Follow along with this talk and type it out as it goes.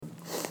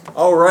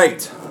All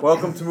right,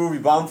 welcome to Movie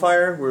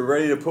Bonfire. We're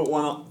ready to throw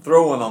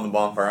one on the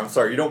bonfire. I'm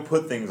sorry, you don't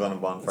put things on a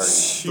bonfire. You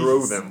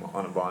throw them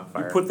on a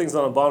bonfire. You put things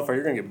on a bonfire,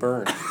 you're gonna get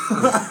burned.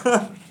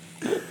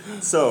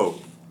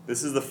 So,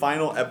 this is the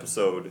final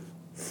episode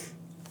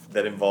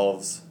that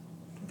involves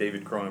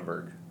David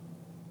Cronenberg.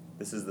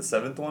 This is the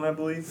 7th one, I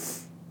believe.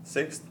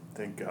 6th?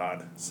 Thank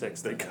God.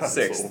 Thank God it's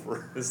 6th.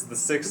 over. This is the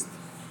 6th.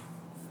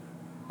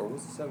 Or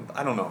was it 7th?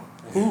 I don't know.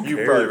 Who You're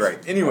cares? probably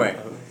right. Anyway,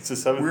 It's the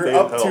 7th we're day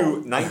up of to hell.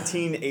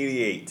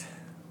 1988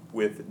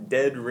 with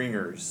Dead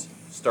Ringers,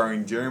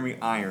 starring Jeremy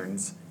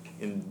Irons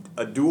in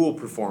a dual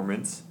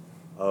performance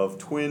of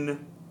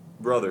twin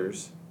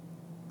brothers,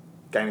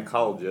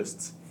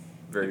 gynecologists,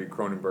 very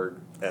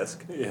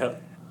Cronenberg-esque. Yeah.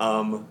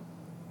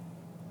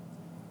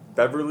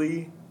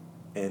 Beverly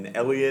and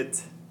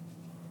Elliot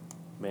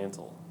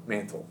Mantle.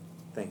 Mantle.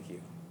 Thank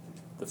you.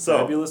 The So,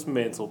 fabulous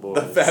Mantle boys.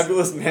 The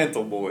Fabulous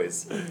Mantle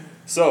Boys.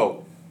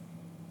 So,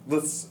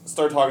 let's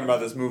start talking about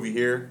this movie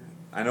here.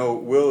 I know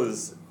Will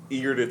is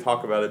eager to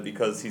talk about it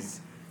because he's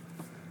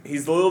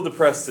a little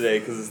depressed today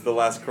because it's the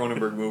last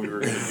Cronenberg movie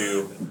we're going to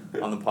do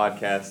on the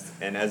podcast.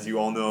 And as you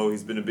all know,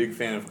 he's been a big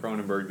fan of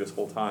Cronenberg this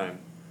whole time.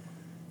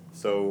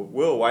 So,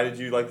 Will, why did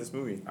you like this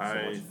movie so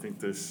I much? think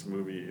this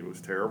movie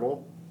was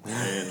terrible,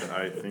 and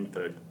I think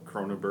that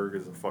Cronenberg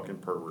is a fucking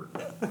pervert.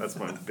 That's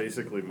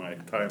basically my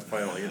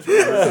final answer.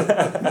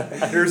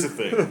 Here's the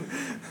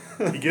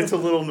thing: he gets a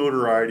little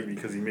notoriety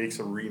because he makes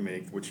a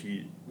remake, which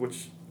he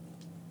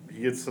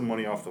gets some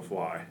money off the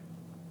fly.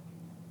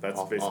 That's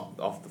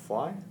Off the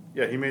fly?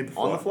 yeah, he made the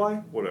fly. On the fly?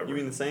 Whatever. You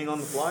mean the saying on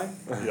the fly?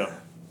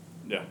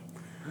 Yeah.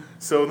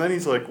 So then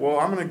he's like, well,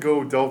 I'm going to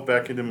go delve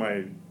back into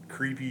my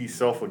creepy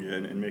self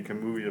again and make a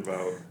movie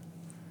about,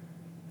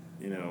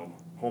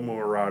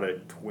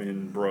 homoerotic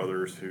twin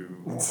brothers who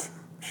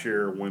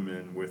share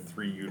women with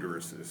 3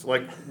 uteruses.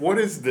 Like, what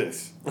is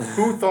this?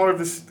 Who thought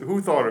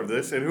of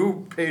this, and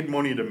who paid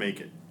money to make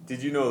it?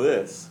 Did you know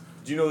this?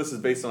 Did you know this is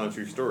based on a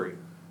true story?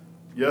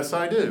 Yes,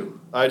 I do.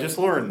 I just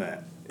learned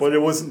that. But it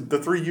wasn't, the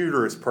 3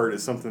 uterus part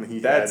is something he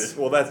That's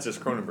had. that's just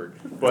Cronenberg.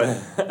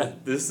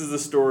 But this is the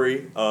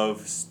story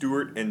of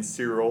Stuart and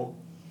Cyril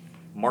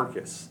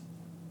Marcus.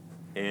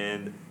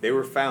 And they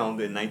were found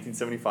in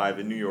 1975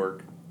 in New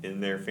York in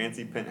their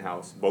fancy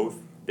penthouse, both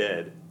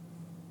dead.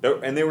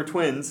 And they were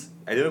twins,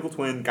 identical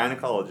twin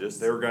gynecologists.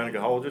 They were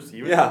gynecologists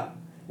even? Yeah.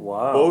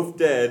 Wow. Both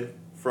dead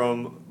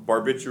from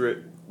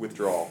barbiturate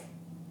withdrawal.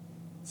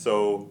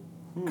 So,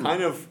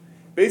 kind of,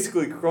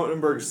 basically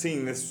Cronenberg's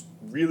seeing this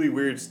really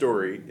weird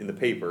story in the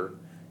paper,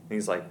 and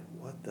he's like,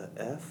 what the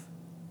F?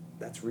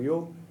 That's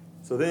real?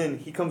 So then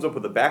he comes up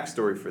with a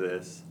backstory for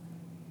this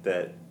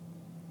that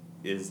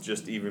is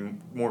just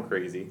even more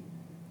crazy,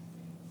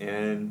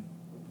 and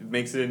it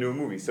makes it into a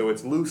movie. So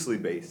it's loosely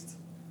based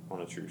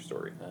on a true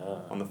story,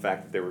 on the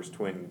fact that there was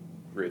twin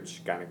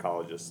rich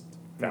gynecologists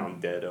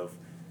found dead of,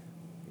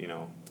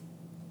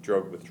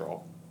 drug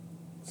withdrawal.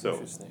 So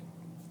Interesting.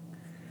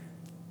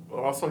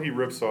 Well, also he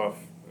rips off,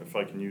 if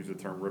I can use the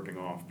term ripping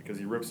off, because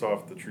he rips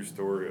off the true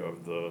story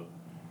of the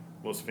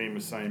most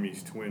famous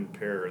Siamese twin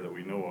pair that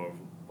we know of.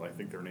 I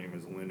think their name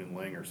is Lin and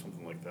Lang or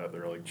something like that.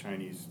 They're like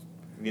Chinese,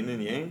 Yin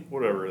and Yang?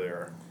 whatever they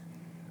are.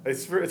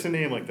 It's a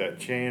name like that,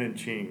 Chan and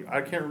Ching.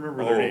 I can't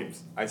remember their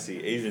names. I see.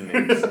 Asian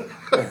names.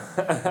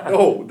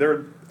 No,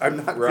 I'm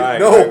not. Right,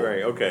 no,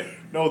 right, okay.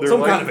 no, they're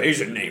Some like, kind of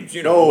Asian names,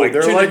 No, like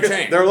they're Chin like and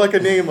Chang. they're like a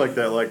name like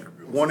that, like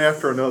one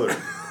after another.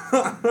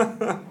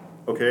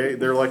 Okay,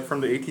 they're like from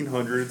the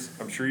 1800s.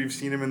 I'm sure you've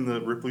seen them in the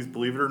Ripley's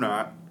Believe It or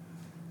Not.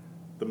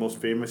 The most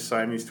famous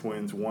Siamese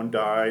twins. One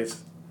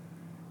dies,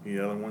 the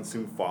other one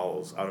soon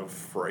follows out of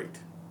fright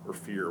or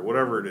fear, or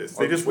whatever it is.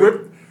 They just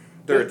rip.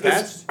 They're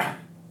this- attached.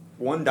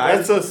 One died.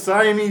 That's a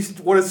Siamese.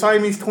 What a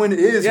Siamese twin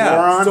is, yeah.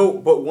 moron. So,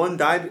 but one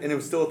died and it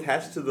was still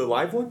attached to the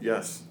live one.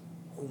 Yes.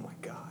 Oh my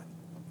god.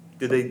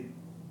 Did they?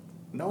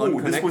 No,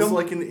 Unconnect this was them?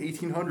 like in the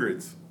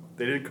 1800s.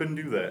 Couldn't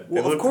do that.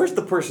 Well, of course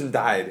the person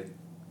died.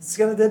 It's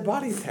got a dead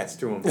body attached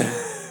to him.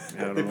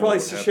 They probably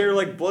share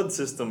like blood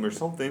system or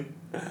something.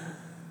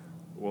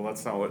 Well,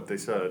 that's not what they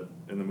said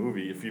in the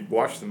movie. If you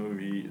watch the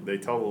movie, they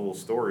tell a little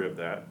story of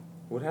that.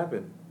 What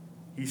happened?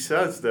 He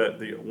says that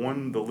the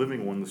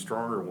living one, the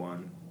stronger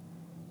one,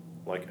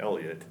 like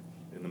Elliot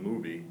in the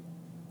movie,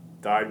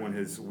 died when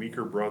his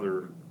weaker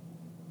brother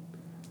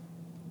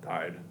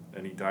died,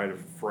 and he died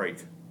of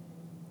fright.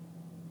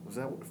 Was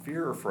that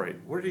fear or fright?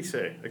 What did he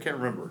say? I can't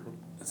remember.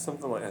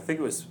 Something like, I think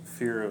it was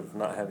fear of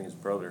not having his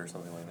brother or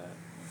something like that.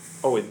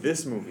 Oh, in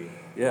this movie,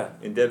 Yeah.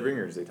 in Dead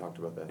Ringers, they talked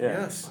about that.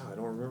 Yeah. Yes. Wow, I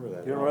don't remember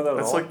that. You don't remember that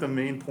That's at all? like the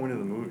main point of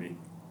the movie.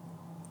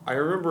 I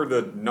remember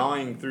the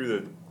gnawing through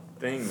the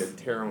thing that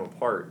tear them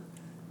apart,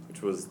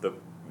 which was the.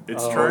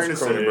 It's Oh. trying to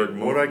say Cronenberg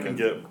what I movement. can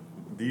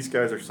get. These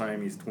guys are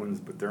Siamese twins,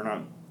 but they're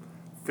not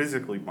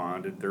physically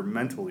bonded. They're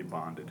mentally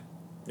bonded.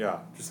 Yeah.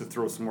 Just to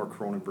throw some more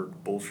Cronenberg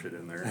bullshit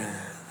in there.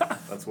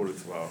 That's what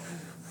it's about.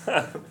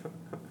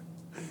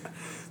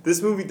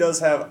 This movie does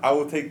have. I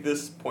will take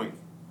this point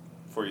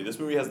for you. This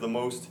movie has the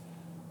most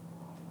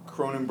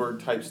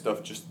Cronenberg type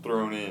stuff just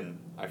thrown in.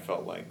 I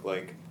felt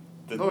like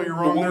No, you're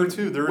wrong there woman-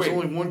 too. There is wait,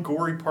 only one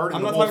gory part in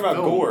I'm the not whole talking about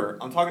film. gore.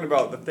 I'm talking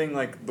about the thing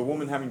like the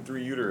woman having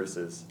 3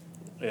 uteruses,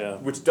 Yeah,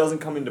 which doesn't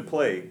come into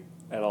play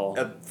at all.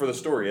 for the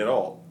story at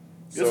all.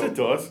 Yes, So- it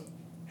does.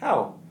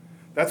 How?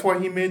 That's why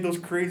he made those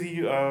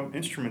crazy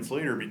instruments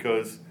later,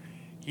 because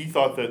he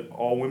thought that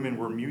all women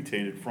were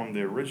mutated from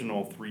the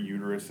original 3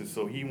 uteruses.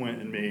 So he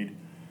went and made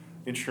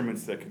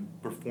instruments that could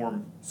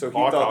perform. So he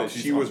thought that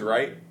autopsies she on- was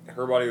right,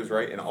 her body was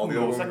right, and all the Who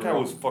other knows? women That were guy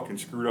wrong. was fucking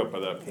screwed up by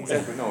that point.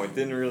 Exactly. No, it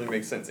didn't really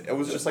make sense. It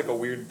was just like a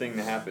weird thing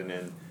to happen.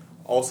 And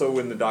also,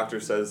 when the doctor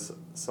says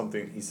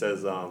something, he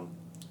says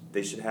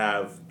they should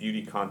have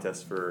beauty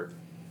contests for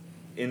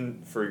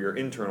your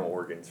internal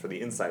organs, for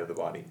the inside of the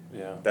body.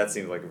 Yeah. That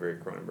seems like a very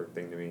Cronenberg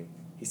thing to me.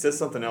 He says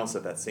something else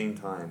at that same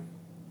time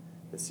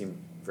that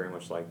seemed very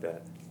much like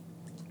that.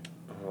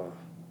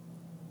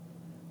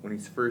 When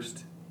he's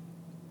first.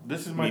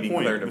 This is my Meeting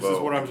point. Claire This is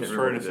DeVoe. what I I was can't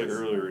trying to remember say what it is.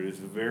 earlier. It is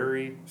a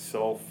very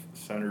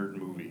self-centered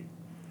movie.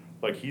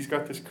 Like, he's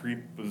got this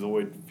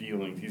creepazoid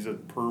feelings. He's a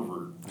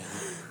pervert.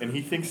 And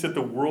he thinks that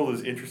the world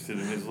is interested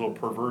in his little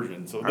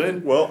perversion. So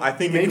then, I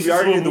think he it makes could be this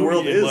argued little the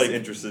world movie and, is like,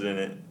 interested in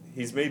it.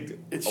 He's made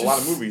it's a lot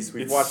of just- movies.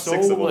 We've it's watched so,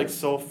 6 of them. like,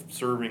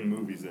 self-serving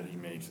movies that he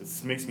makes.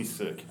 It makes me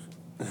sick.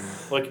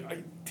 Like,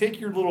 take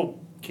your little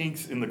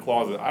kinks in the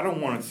closet. I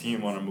don't want to see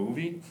him on a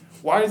movie.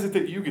 Why is it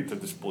that you get to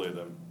display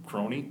them,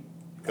 crony?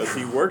 Because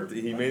he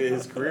made it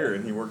his career,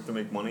 and he worked to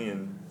make money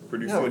and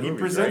produce Yeah, but movies, he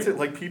presents right? it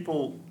like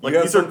people. Like You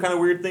have these some are- kind of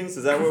weird things?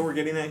 Is that what we're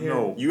getting at here?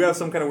 No. You have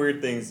some kind of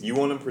weird things. You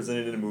want them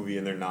presented in a movie,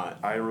 and they're not.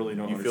 I really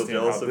don't You feel understand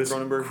jealous how of this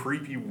Cronenberg?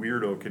 creepy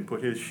weirdo can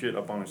put his shit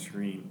up on a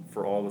screen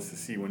for all of us to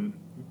see when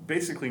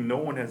basically no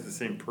one has the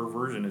same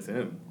perversion as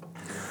him.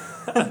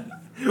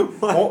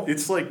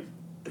 It's like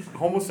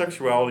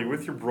homosexuality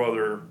with your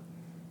brother,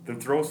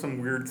 then throw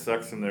some weird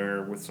sex in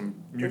there with some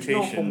There's no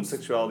mutations.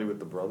 homosexuality with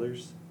the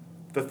brothers.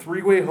 The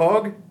 3-way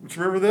hug. Do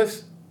you remember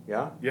this?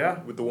 Yeah?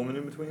 Yeah. With the woman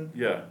in between?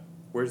 Yeah.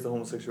 Where's the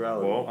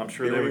homosexuality? Well, I'm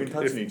sure they they weren't would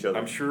even touching each other.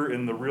 I'm sure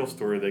in the real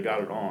story they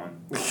got it on.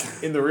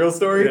 In the real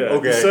story? Yeah.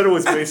 Okay. They said it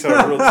was based on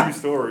a real true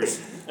story.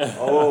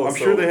 Oh, I'm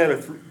sure they had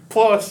a.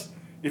 Plus,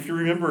 if you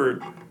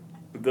remember,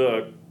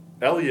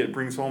 Elliot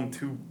brings home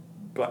 2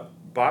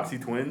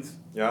 Bopsy twins.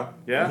 Yeah?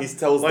 Yeah. He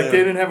tells like them. they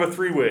didn't have a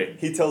 3-way.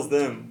 He tells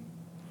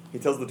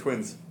the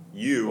twins,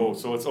 you Oh,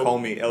 so it's call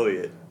me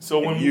Elliot. So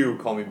and when you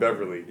call me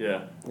Beverly.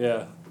 Yeah.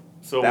 Yeah.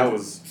 So That when,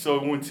 was- so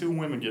when 2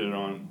 women get it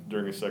on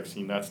during a sex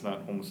scene, that's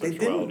not They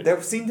homosexuality. didn't.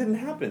 That scene didn't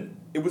happen.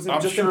 It was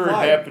I'm just sure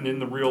implied. it happened in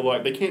the real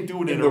life. They can't do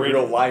it In in the a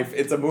real life.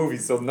 It's a movie,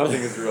 so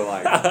nothing is real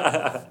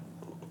life.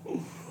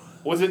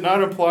 Was it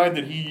not implied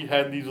that he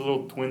had these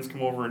little twins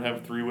come over and have a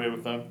 3-way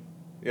with them?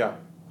 Yeah.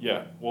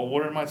 Yeah. Well,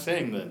 what am I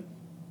saying then?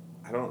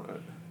 I don't.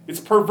 It's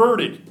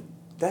perverted.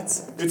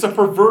 That's. It's a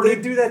perverted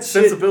They do that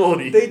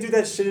sensibility. shit. They do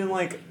that shit in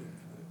like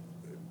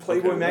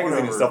Playboy Okay, magazine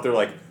whatever. and stuff. They're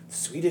like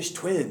Swedish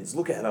twins.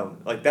 Look at them.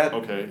 Like that.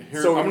 Okay,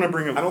 here So, I'm gonna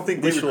bring up. I don't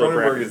think we David should let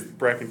Cronenberg is.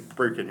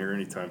 break in here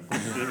anytime.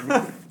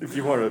 If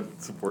you want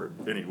to support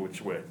any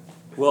which way.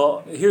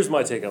 Well, here's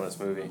my take on this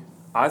movie.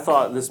 I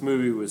thought this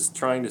movie was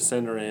trying to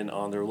center in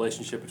on the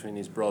relationship between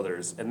these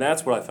brothers, and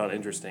that's what I found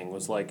interesting.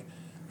 Was like,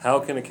 how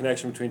can a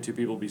connection between 2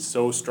 people be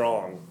so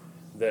strong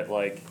that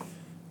like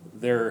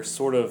they're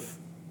sort of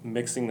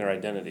mixing their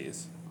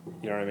identities?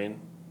 You know what I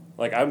mean?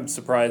 Like, I'm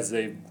surprised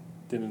they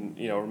didn't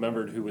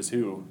remembered who was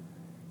who,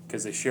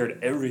 because they shared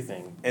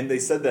everything. And they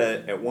said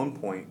that at one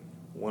point.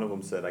 One of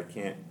them said, "I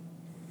can't."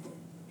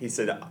 He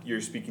said,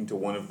 "You're speaking to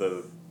one of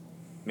the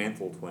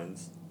Mantle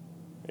twins."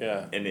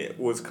 Yeah. And it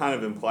was kind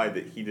of implied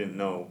that he didn't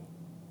know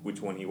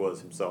which one he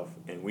was himself,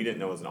 and we didn't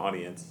know as an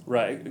audience.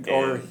 Right.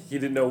 Or he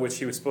didn't know which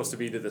he was supposed to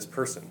be to this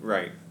person.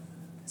 Right.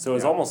 So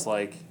it's Yeah. almost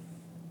like,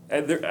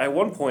 at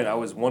one point I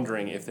was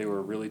wondering if they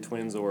were really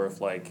twins or if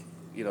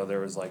there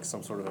was like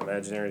some sort of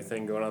imaginary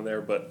thing going on there,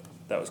 but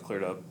that was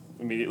cleared up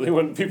immediately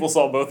when people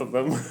saw both of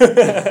them.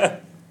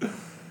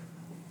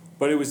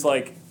 But it was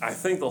like, I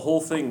think the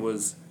whole thing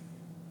was,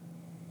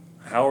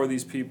 how are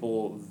these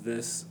people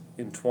this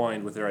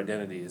entwined with their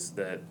identities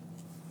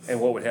and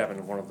what would happen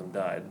if one of them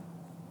died?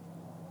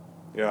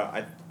 Yeah.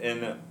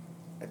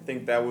 I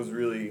think that was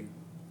really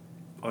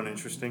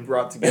Uninteresting.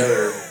 brought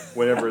together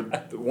whenever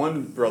the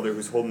one brother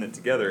who's holding it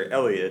together,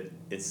 Elliot,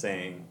 is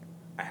saying,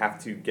 "I have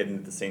to get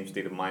into the same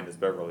state of mind as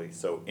Beverly.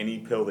 So any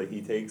pill that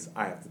he takes,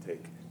 I have to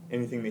take.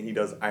 Anything that he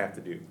does, I have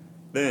to do.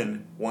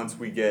 Then once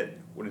we get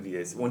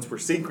once we're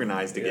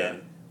synchronized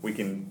again, we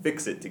can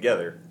fix it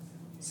together."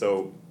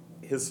 So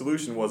his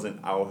solution wasn't,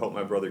 "I will help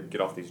my brother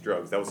get off these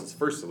drugs." That was his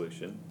first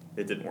solution.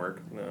 It didn't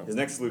work. No. His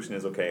next solution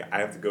is, okay, I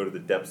have to go to the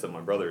depths that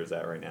my brother is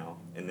at right now,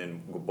 and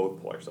then we'll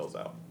both pull ourselves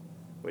out,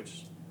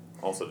 which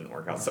also didn't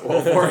work out so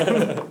well for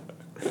him.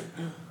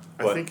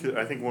 But-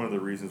 I think one of the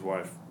reasons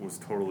why I was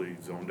totally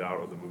zoned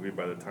out of the movie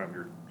by the time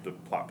the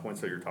plot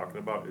points that you're talking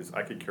about is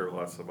I could care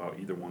less about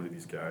either one of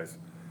these guys.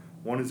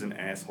 One is an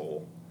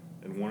asshole,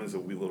 and one is a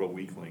wee little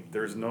weakling.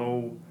 There is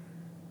no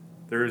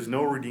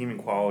redeeming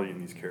quality in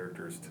these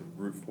characters to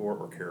root for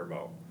or care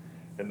about,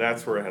 and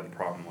that's where I had the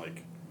problem.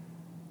 Like,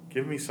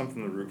 give me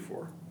something to root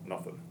for.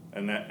 Nothing.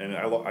 and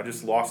I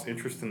just lost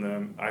interest in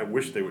them. I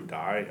wish they would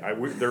die.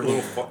 They're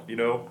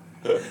little,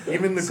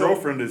 Even the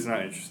girlfriend is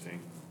not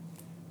interesting.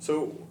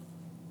 So,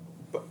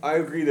 but I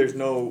agree. There's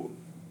no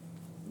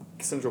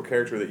central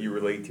character that you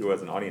relate to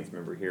as an audience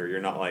member here. You're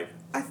not like,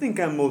 I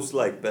think I'm most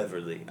like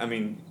Beverly. I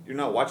mean, you're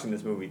not watching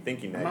this movie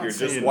thinking that. You're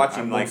just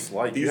watching these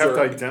you have to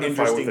are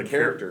identify with the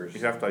characters.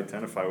 You have to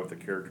identify with the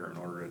character in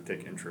order to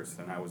take interest.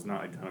 And I was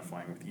not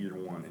identifying with either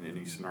one in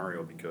any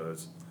scenario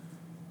because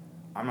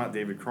I'm not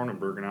David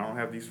Cronenberg and I don't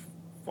have these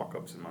fuck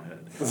ups in my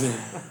head.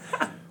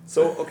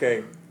 So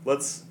okay,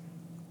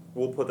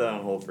 we'll put that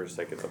on hold for a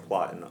second. The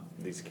plot and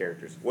these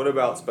characters. What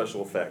about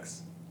special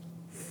effects?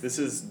 This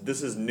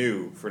is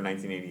new for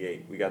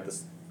 1988. We got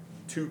this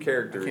two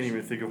characters. I can't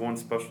even think of one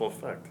special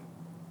effect.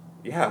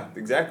 Yeah,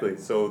 exactly.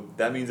 So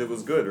that means it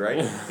was good, right?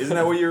 Isn't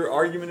that what your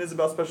argument is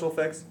about special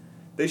effects?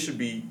 They should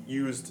be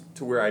used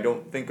to where I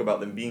don't think about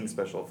them being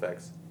special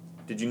effects.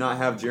 Did you not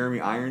have Jeremy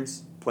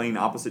Irons playing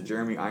opposite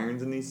Jeremy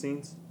Irons in these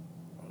scenes?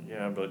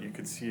 Yeah, but you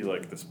could see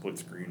like the split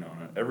screen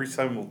on it. Every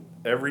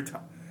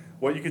time,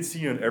 what you could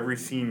see in every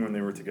scene when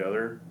they were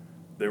together,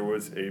 there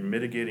was a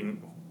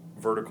mitigating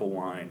vertical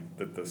line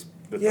that the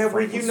but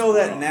you know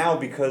that now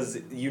because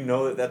you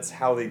know that that's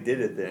how they did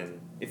it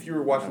then. If you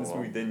were watching this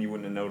movie then, you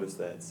wouldn't have noticed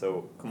that.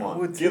 So, come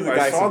on. Give the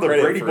guy I saw some the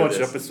credit Brady for Bunch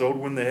this. episode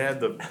when they had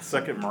the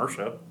second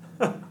Marsha.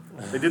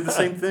 They did the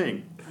same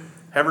thing.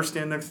 Have her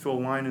stand next to a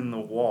line in the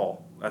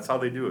wall. That's how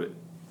they do it.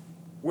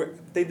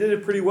 They did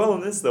it pretty well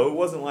in this, though. It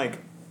wasn't like,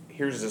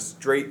 here's a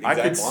straight exact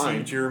I could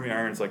line. see Jeremy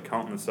Irons like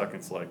counting the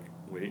seconds like,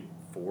 wait,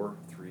 4,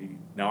 3.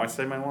 Now I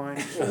say my line.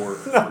 4,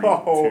 3,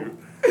 2.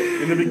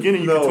 In the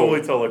beginning, you can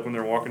totally tell, like, when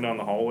they're walking down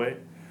the hallway,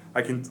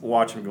 I can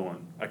watch him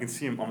going. I can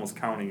see him almost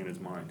counting in his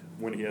mind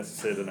when he has to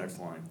say the next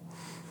line.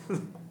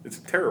 It's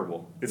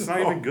terrible. It's not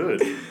even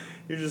good.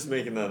 You're just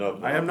making that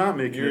up. I am not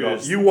making it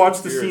up. You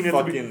watch the scene at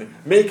the beginning.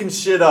 Making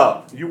shit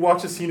up. You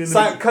watch the scene in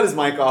the Cut his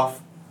mic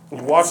off.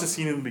 You watch the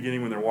scene in the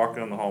beginning when they're walking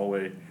down the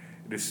hallway.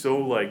 It is so,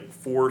 like,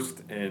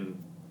 forced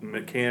and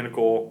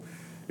mechanical.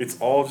 It's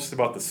all just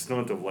about the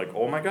stunt of, like,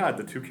 oh my god,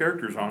 the two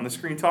characters are on the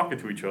screen talking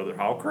to each other.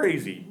 How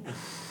crazy.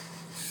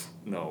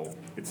 No,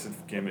 it's a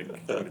gimmick.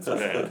 It's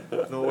bad.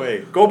 No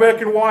way. Go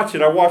back and watch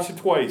it. I watched it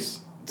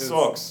twice. It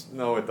sucks.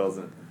 No, it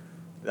doesn't.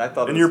 I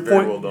thought and it was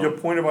very well done. Your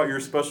point about your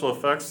special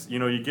effects,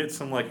 you get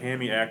some like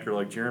hammy actor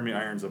like Jeremy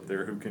Irons up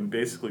there who can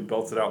basically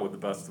belt it out with the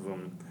best of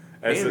them.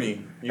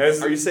 Hammy?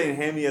 Are you saying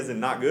hammy as in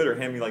not good or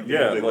hammy like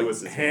Daniel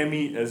Day-Lewis is?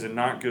 Hammy as in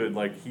not good.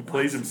 Like he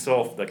plays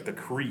himself like the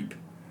creep,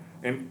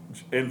 and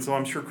so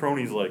I'm sure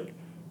Crony's like,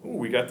 ooh,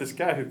 we got this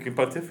guy who can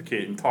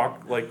pontificate and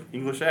talk like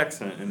English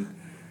accent and.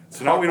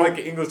 So now we don't like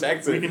an English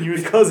accent. We can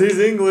use because he's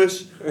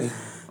English.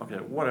 Okay,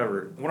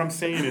 whatever. What I'm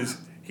saying is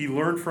he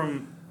learned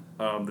from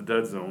the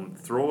Dead Zone,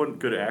 throw a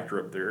good actor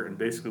up there, and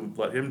basically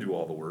let him do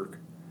all the work,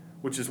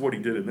 which is what he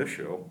did in this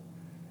show.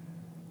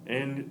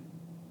 And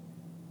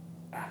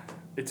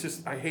it's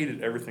just I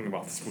hated everything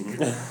about this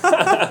movie. All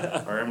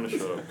right, I'm gonna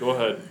shut up. Go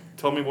ahead.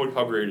 Tell me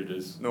how great it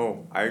is.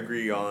 No, I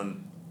agree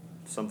on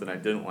something I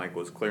didn't like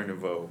was Claire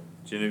Neveu,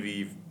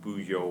 Genevieve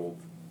Bujold.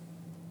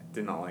 I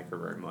did not like her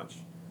very much.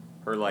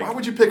 Why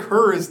would you pick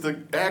her as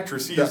the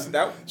actress?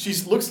 She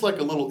looks like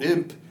a little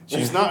imp.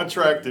 She's not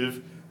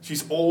attractive.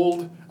 She's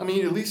old. I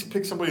mean, at least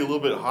pick somebody a little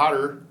bit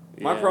hotter.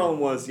 My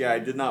problem was, I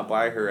did not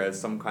buy her as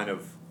some kind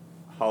of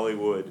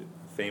Hollywood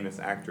famous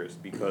actress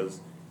because,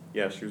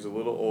 she was a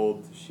little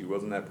old. She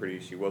wasn't that pretty.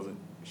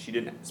 She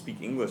didn't speak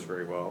English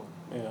very well.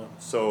 Yeah.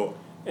 So.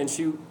 And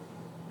she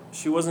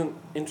wasn't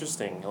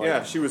interesting.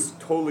 She was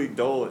totally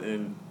dull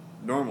and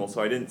normal.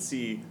 So I didn't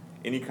see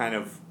any kind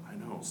of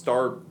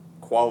star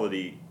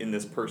quality in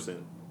this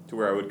person to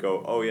where I would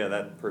go, oh yeah,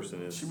 that person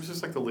is. She was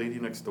just like the lady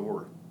next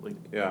door. Like,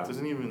 it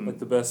doesn't even. Like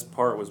the best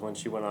part was when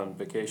she went on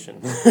vacation.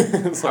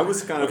 I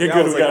was kind of okay.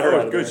 Good, we got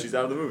her. Good, she's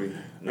out of the movie.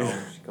 No,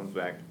 she comes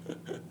back.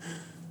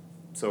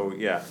 So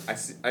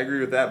I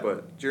agree with that.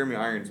 But Jeremy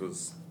Irons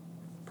was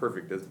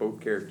perfect as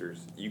both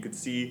characters. You could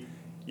see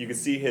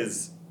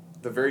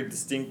the very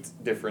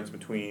distinct difference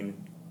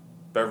between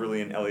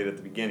Beverly and Elliot at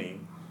the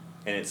beginning,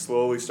 and it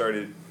slowly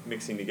started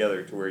mixing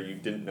together to where you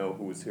didn't know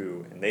who was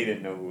who, and they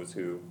didn't know who was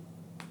who,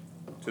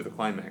 to the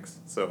climax.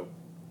 So,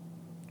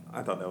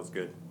 I thought that was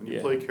good. When you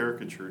play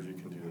caricatures, you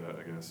can do that,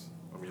 I guess.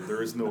 I mean,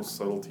 there is no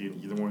subtlety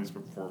in either one of these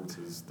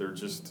performances. They're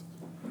just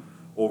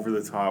over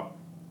the top.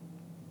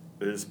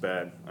 It is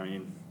bad. I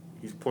mean,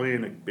 he's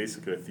playing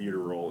basically a theater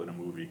role in a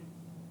movie.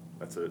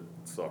 That's it. It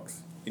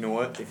sucks. You know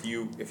what?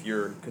 If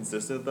you're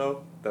consistent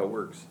though, that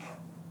works.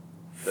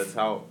 That's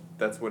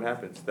what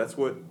happens. That's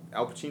what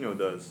Al Pacino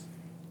does.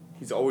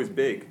 He's always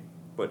big,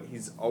 but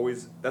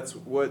that's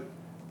what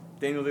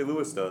Daniel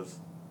Day-Lewis does.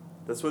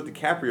 That's what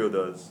DiCaprio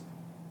does.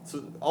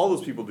 So all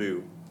those people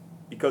do.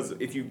 Because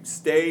if you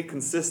stay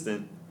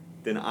consistent,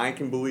 then I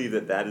can believe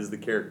that is the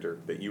character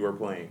that you are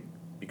playing.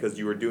 Because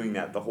you are doing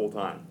that the whole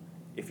time.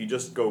 If you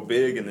just go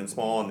big and then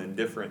small and then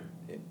different,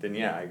 then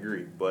I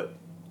agree. But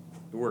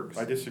it works.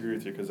 I disagree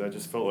with you because I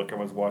just felt like I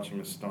was watching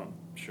a stunt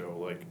show.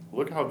 Like,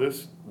 look how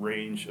this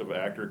range of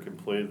actor can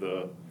play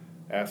the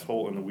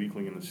asshole and the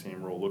weakling in the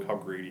same role. Look how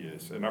great he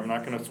is. And I'm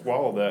not going to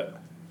swallow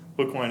that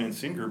hook, line, and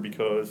sinker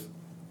because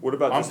what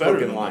about I'm just better hook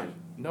than and line?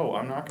 that. No,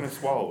 I'm not going to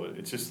swallow it.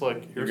 It's just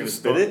like, You're here's gonna a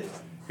spit stunt.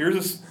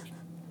 it?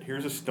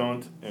 Here's a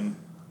stunt, and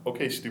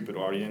okay, stupid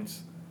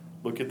audience,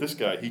 look at this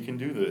guy. He can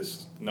do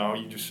this. Now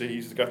you just say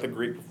he's got the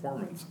great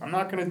performance. I'm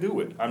not going to do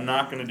it. I'm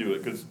not going to do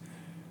it because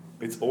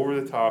it's over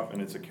the top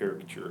and it's a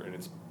caricature,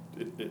 and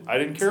I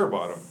didn't care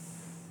about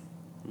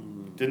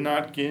him. Did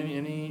not get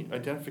any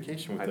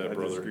identification with that I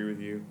brother. disagree with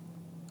you.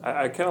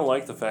 I kind of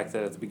like the fact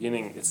that at the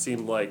beginning it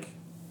seemed like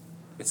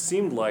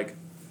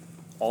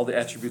all the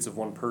attributes of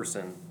one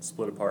person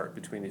split apart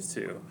between these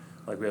two.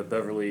 Like we have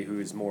Beverly,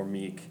 who's more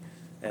meek,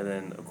 and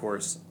then of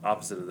course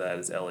opposite of that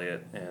is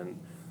Elliot, and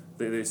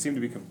they seem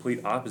to be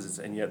complete opposites,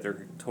 and yet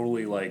they're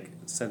totally like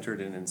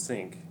centered and in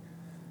sync.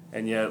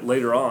 And yet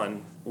later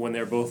on, when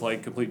they're both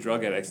like complete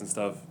drug addicts and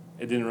stuff,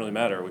 it didn't really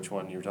matter which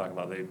one you were talking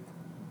about.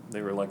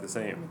 They were like the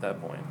same at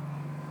that point.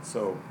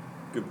 So,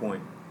 good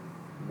point.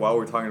 While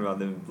we're talking about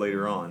them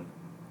later on,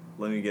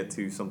 let me get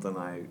to something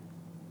I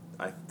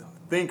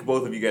think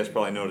both of you guys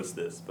probably noticed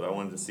this, but I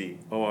wanted to see.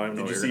 Oh, I know Did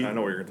you what see you're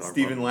going to talk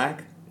Stephen about.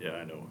 Lack, Yeah,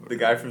 I know. the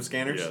guy from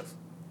Scanners? Yes.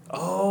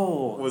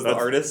 Oh, Was the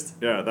artist?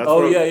 Yeah, that's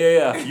oh what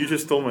yeah. You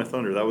just stole my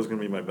thunder. That was going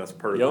to be my best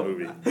part of Yep. the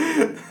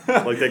movie.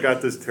 Like, they got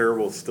this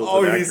terrible stilted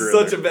Oh, actor he's in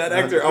such there. a bad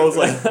actor. I was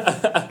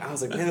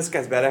like, man, this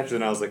guy's a bad actor.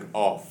 And I was like,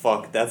 oh,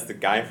 fuck, that's the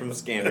guy from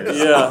Scanners.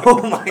 Yeah.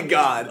 Oh, my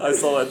God. I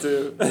saw that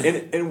too.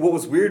 And what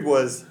was weird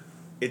was,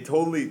 it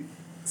totally,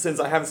 since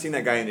I haven't seen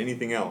that guy in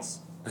anything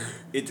else,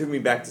 it took me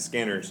back to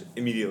Scanners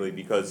immediately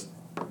because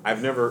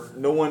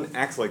no one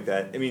acts like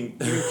that. I mean,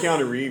 even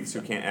Keanu Reeves,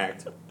 who can't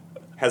act,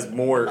 has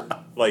more,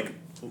 like,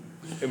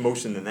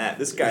 emotion than that.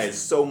 This guy is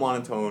so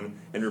monotone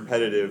and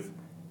repetitive.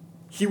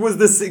 He was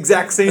this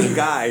exact same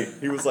guy.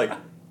 He was like,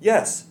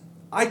 yes,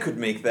 I could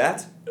make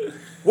that.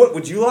 What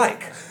would you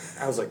like?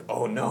 I was like,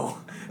 oh no,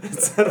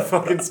 it's that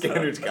fucking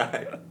Scanners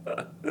guy.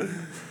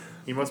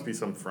 He must be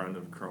some friend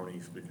of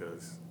Cronies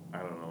because, I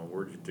don't know,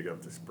 where'd you dig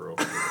up this bro?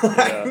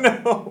 I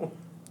know.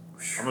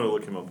 I'm going to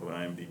look him up on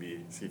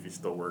IMDb, see if he's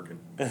still working.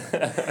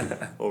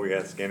 Oh, we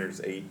got Scanners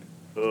 8.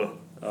 Ugh.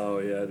 Oh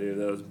yeah, dude,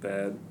 that was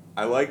bad.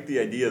 I like the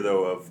idea,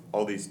 though, of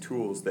all these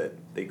tools that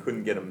they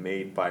couldn't get them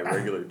made by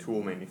regular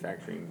tool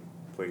manufacturing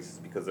places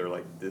because they're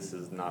like, this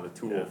is not a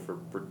tool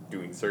for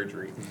doing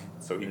surgery.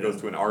 So he goes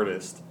to an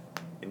artist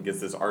and gets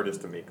this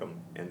artist to make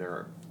them, and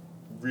they're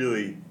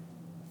really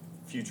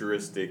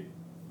futuristic,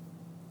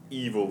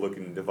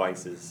 evil-looking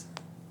devices.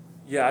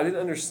 Yeah, I didn't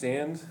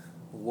understand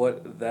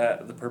what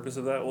the purpose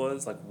of that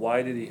was. Like,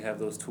 why did he have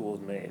those tools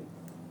made?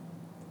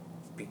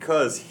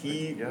 Because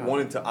he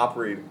wanted to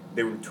operate,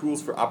 they were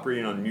tools for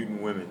operating on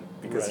mutant women.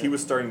 Because he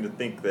was starting to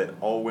think that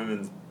all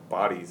women's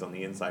bodies on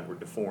the inside were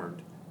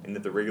deformed, and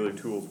that the regular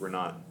tools were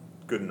not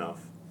good enough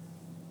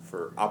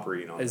for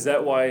operating on Is them.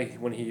 that why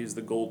when he used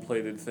the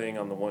gold-plated thing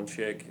on the one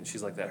chick, and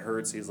she's like, that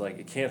hurts, he's like,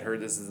 it can't hurt,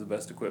 this is the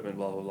best equipment,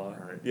 blah, blah, blah.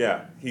 Right.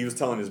 Yeah, he was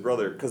telling his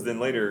brother, because then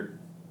later,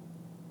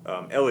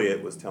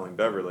 Elliot was telling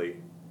Beverly,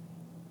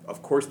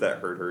 of course that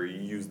hurt her,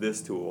 you use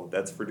this tool,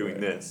 that's for doing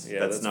this, Yeah,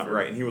 that's that's not for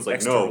right. And he was like,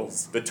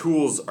 externals. no, the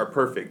tools are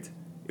perfect.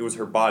 It was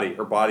her body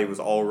was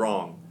all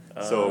wrong.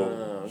 So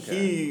okay.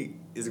 he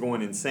is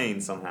going insane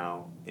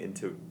somehow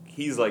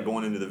he's like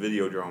going into the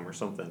Videodrome or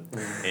something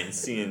and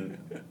seeing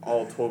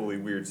all totally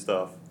weird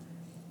stuff.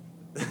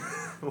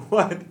 What?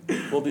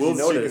 Well, did you Will's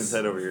shaking notice? his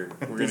head over here.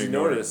 We're Did gonna you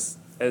ignore it. notice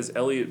as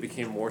Elliot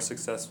became more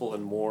successful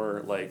and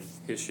more like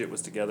his shit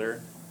was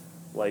together,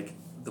 like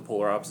the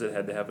polar opposite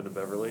had to happen to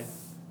Beverly?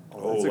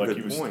 Oh, that's a like good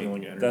he was point.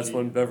 stealing energy. That's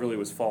when Beverly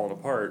was falling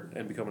apart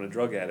and becoming a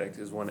drug addict.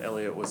 Is when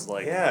Elliot was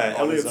like, Yeah,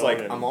 on his Elliot's own like,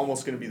 and- I'm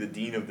almost going to be the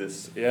dean of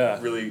this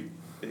really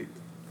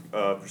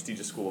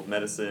prestigious school of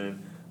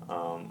medicine.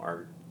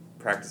 Our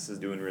practice is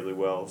doing really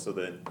well. So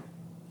then,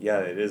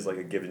 it is like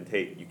a give and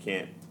take. You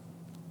can't,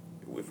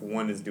 if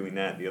one is doing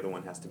that, the other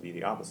one has to be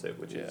the opposite,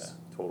 which is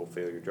total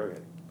failure drug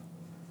addict.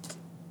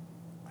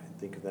 I didn't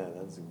think of that.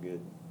 That's a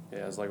good.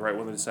 Yeah, it's like right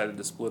when they decided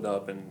to split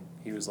up, and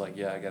he was like,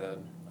 I gotta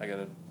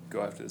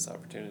go after this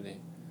opportunity,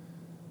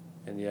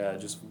 and it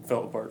just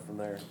fell apart from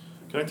there.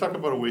 Can I talk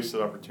about a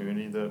wasted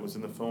opportunity that was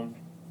in the film?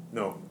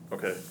 No.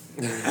 Okay.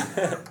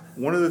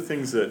 One of the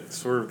things that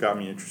sort of got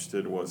me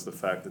interested was the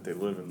fact that they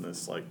live in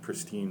this like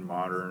pristine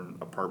modern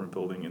apartment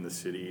building in the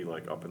city,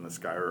 like up in the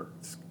sky,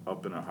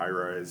 up in a high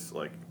rise,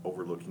 like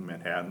overlooking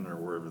Manhattan or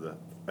wherever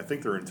I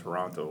think they're in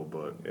Toronto,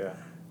 but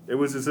it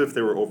was as if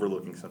they were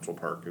overlooking Central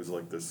Park. It was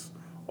like this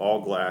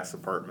all glass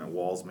apartment,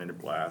 walls made of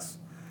glass,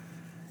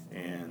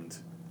 and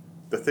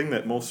the thing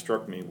that most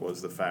struck me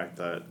was the fact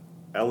that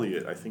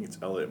Elliot, I think it's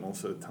Elliot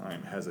most of the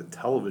time, has a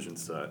television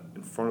set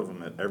in front of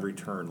him at every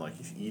turn. Like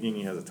he's eating,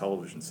 he has a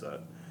television set.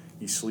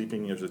 He's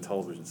sleeping, there's a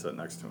television set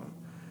next to him.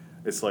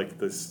 It's like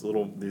these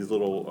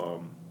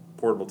little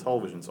portable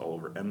televisions all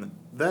over. And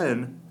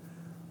then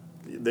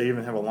they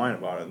even have a line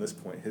about it at this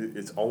point.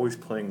 It's always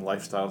playing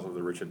Lifestyles of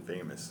the Rich and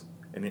Famous.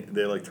 And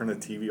they like turn the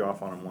TV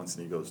off on him once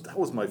and he goes, that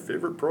was my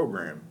favorite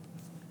program.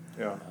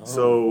 Yeah.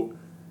 So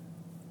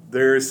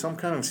there is some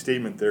kind of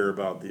statement there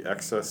about the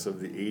excess of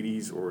the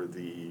 80s or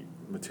the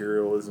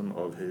materialism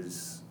of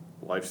his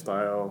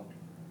lifestyle,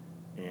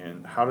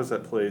 and how does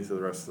that play into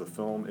the rest of the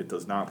film? It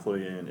does not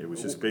play in. It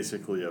was just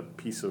basically a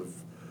piece of...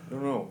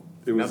 No.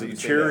 It was a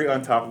cherry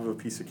on top of a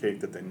piece of cake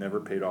that they never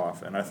paid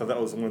off, and I thought that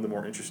was one of the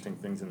more interesting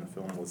things in the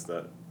film was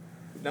that...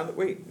 Tell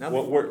me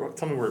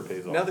where it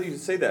pays off. Now that you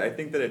say that, I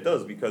think that it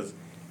does, because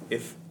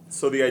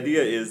the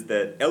idea is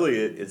that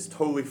Elliot is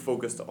totally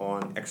focused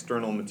on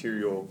external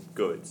material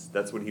goods.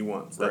 That's what he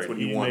wants. That's what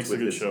he wants with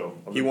this show.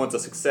 He wants a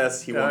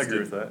success. I agree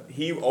with that.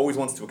 He always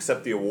wants to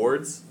accept the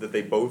awards that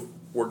they both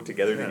work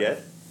together to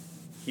get.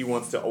 He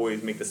wants to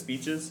always make the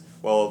speeches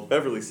while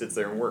Beverly sits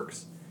there and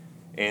works.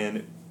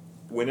 And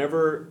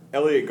whenever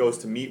Elliot goes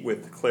to meet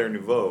with Claire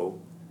Nouveau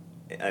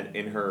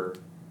in her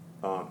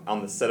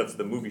on the setup of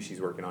the movie she's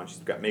working on, she's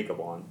got makeup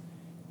on.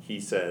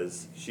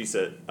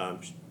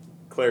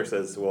 Claire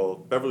says, well,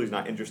 Beverly's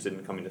not interested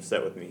in coming to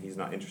set with me. He's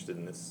not interested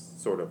in this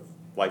sort of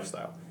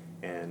lifestyle.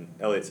 And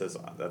Elliot says,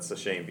 that's a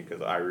shame because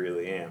I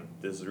really am.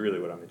 This is really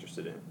what I'm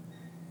interested in.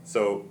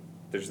 So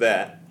there's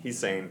that.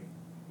 He's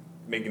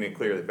making it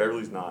clear that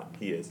Beverly's not,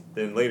 he is.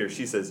 Then later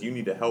she says, you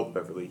need to help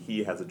Beverly.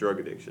 He has a drug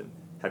addiction.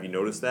 Have you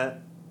noticed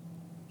that?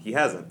 He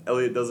hasn't.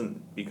 Elliot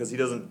doesn't, because he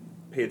doesn't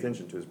pay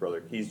attention to his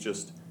brother. He's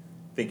just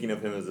thinking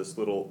of him as this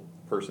little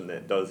person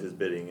that does his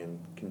bidding and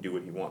can do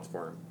what he wants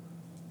for him.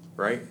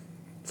 Right?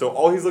 So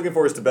all he's looking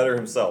for is to better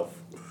himself,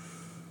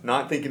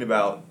 not thinking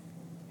about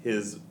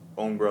his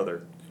own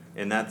brother.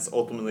 And that's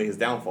ultimately his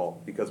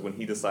downfall, because when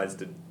he decides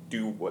to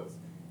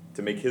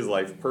to make his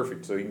life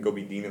perfect so he can go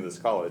be dean of this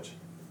college,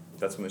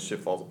 that's when the shit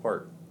falls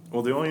apart.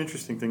 Well, the only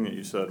interesting thing that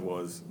you said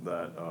was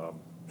that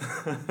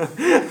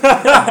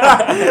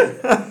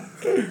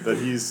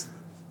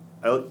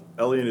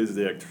Elliot is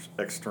the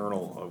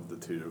external of the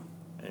two,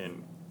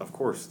 and of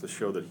course, the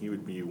show that he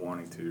would be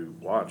wanting to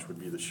watch would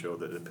be the show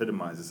that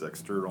epitomizes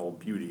external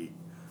beauty,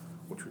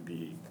 which would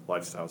be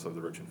Lifestyles of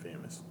the Rich and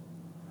Famous.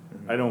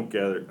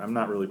 Mm-hmm. I'm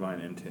not really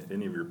buying into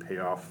any of your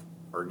payoff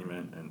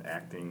argument and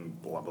acting,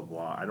 blah, blah,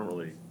 blah. I don't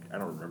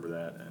remember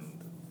that, and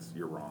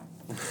you're wrong.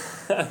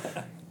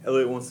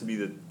 Elliot wants to be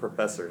the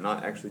professor,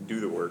 not actually do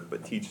the work,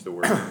 but teach the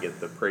work and get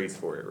the praise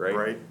for it, right?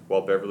 Right.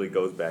 While Beverly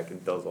goes back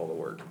and does all the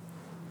work.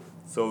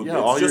 So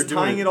it's just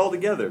tying it all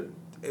together.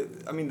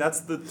 I mean, that's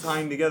the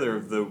tying together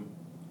of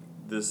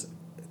this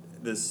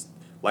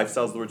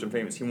Lifestyles of the Rich and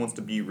Famous. He wants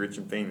to be rich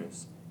and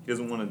famous. He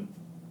doesn't want to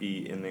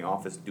be in the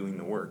office doing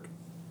the work.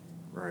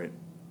 Right.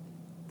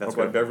 That's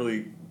why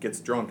Beverly gets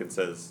drunk and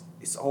says,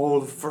 "It's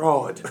all a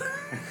fraud.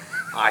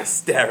 I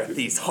stare at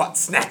these hot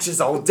snatches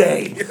all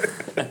day."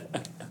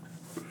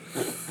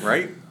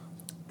 Right?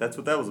 That's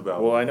what that was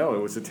about. Well, I know.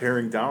 It was a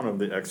tearing down of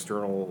the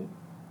external...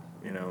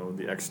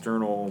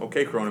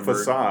 Cronenberg.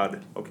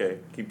 Facade. Okay,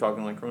 keep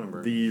talking like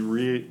Cronenberg.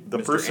 The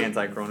person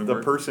anti-Cronenberg.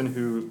 The person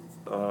who,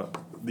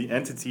 the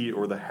entity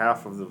or the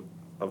half of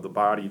the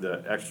body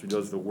that actually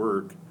does the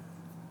work,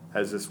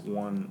 has this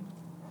one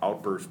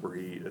outburst where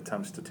he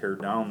attempts to tear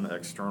down the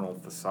external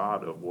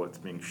facade of what's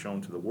being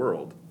shown to the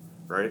world,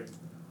 right?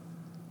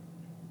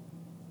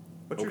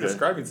 What you're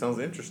describing sounds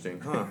interesting,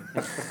 huh?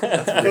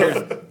 That's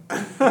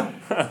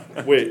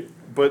weird. Wait,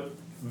 but.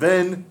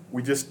 Then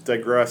we just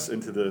digress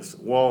into this.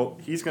 Well,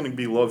 he's going to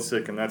be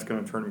lovesick, and that's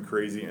going to turn him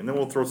crazy. And then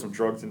we'll throw some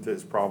drugs into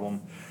his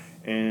problem.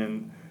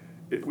 And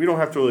we don't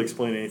have to really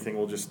explain anything.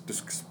 We'll just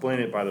explain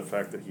it by the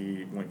fact that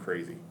he went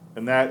crazy.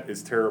 And that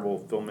is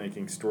terrible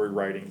filmmaking, story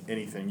writing,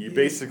 anything. You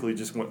basically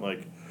just went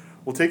like,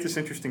 we'll take this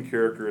interesting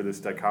character, this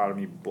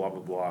dichotomy, blah,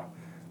 blah, blah,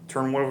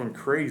 turn one of them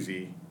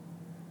crazy,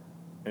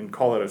 and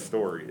call it a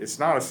story. It's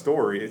not a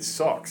story. It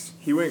sucks.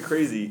 He went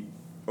crazy.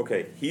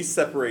 Okay, he's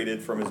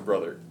separated from his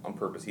brother on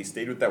purpose. He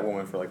stayed with that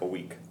woman for like a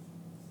week,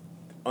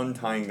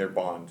 untying their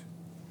bond.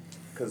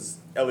 Because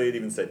Elliot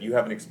even said, you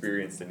haven't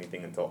experienced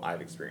anything until I've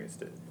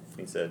experienced it.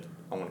 He said,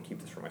 I want to keep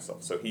this for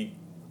myself. So he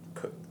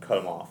cut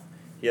him off.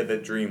 He had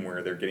that dream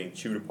where they're getting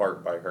chewed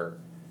apart by her.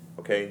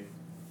 Okay?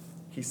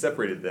 He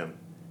separated them.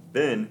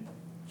 Then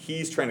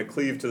he's trying to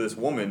cleave to this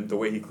woman the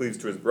way he cleaves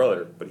to his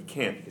brother, but he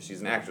can't because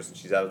she's an actress and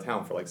she's out of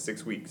town for like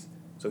 6 weeks.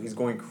 So he's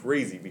going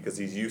crazy because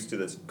he's used to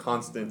this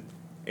constant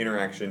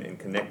interaction and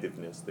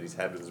connectiveness that he's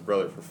had with his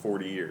brother for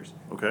 40 years.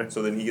 Okay.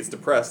 So then he gets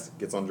depressed,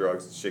 gets on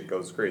drugs, shit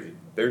goes crazy.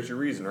 There's your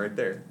reason right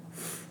there.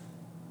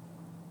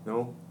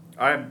 No?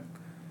 I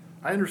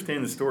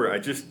understand the story. I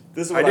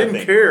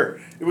didn't care.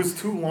 It was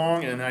too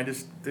long, and I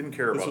just didn't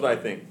care about it. This is what I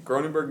think.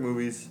 Cronenberg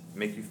movies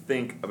make you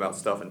think about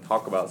stuff and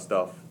talk about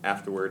stuff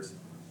afterwards.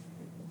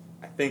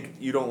 I think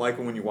you don't like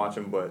them when you watch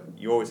them, but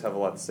you always have a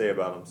lot to say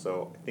about them,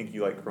 so I think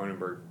you like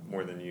Cronenberg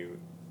more than you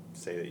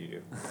say that you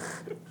do.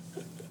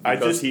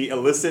 Because he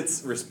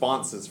elicits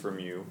responses from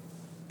you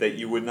that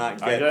you would not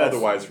get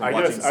otherwise from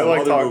watching some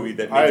other movie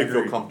that made you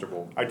feel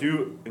comfortable. I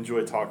do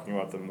enjoy talking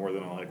about them more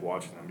than I like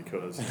watching them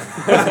because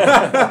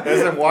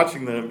as I'm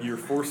watching them, you're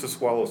forced to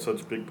swallow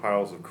such big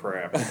piles of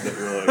crap that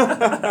you're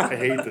like, I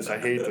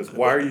hate this.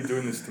 Why are you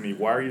doing this to me?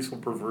 Why are you so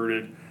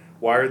perverted?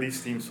 Why are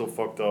these themes so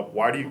fucked up?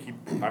 Why do you keep...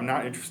 I'm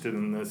not interested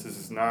in this. This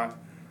is not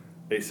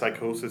a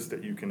psychosis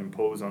that you can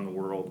impose on the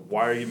world.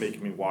 Why are you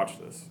making me watch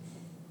this?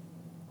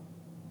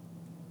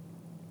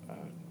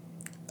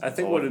 I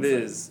think all what I it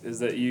can say. is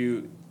that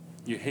you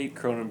hate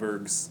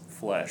Cronenberg's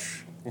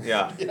flesh.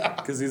 Yeah.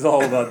 Because he's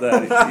all about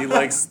that. He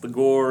likes the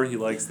gore, he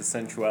likes the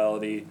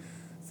sensuality,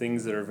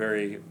 things that are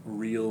very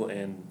real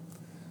and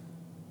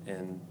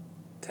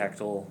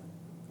tactile,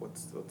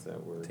 What's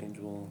that word?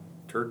 tangible.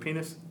 Turd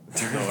penis?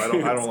 No, I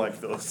don't like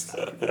those.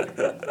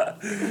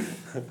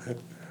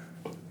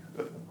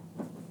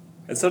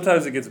 And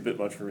sometimes it gets a bit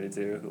much for me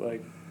too.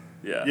 Like,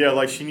 yeah. Yeah,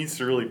 like she needs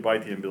to really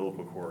bite the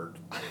umbilical cord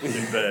in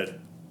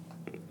bed.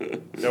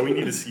 Yeah, we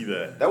need to see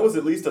that. That was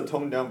at least a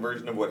toned down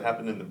version of what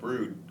happened in The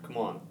Brood. Come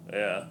on.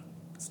 Yeah,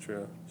 it's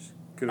true.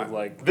 Could have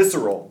like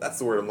Visceral. That's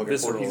the word I'm looking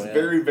Visceral, for. He's yeah.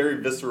 very,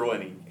 very visceral,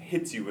 and he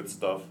hits you with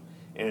stuff.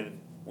 And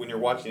when you're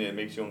watching it, it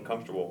makes you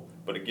uncomfortable,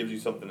 but it gives you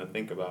something to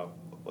think about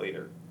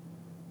later.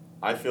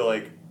 I feel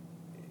like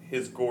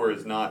his gore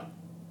is not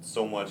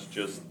so much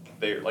just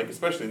there, like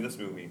especially in this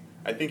movie.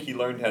 I think he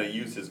learned how to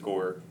use his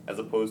gore as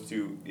opposed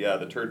to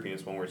the turd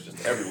penis one where it's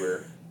just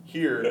everywhere.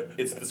 Here,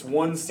 it's this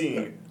one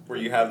scene where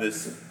you have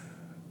this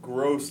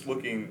gross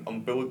looking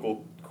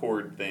umbilical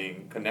cord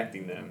thing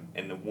connecting them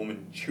and the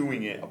woman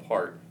chewing it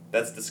apart.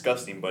 That's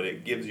disgusting, but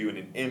it gives you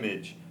an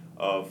image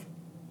of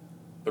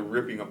the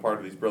ripping apart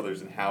of these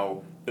brothers and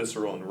how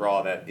visceral and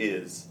raw that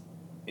is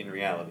in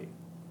reality.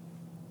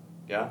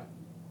 Yeah?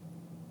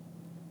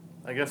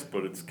 I guess,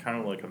 but it's kind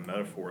of like a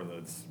metaphor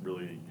that's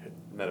really...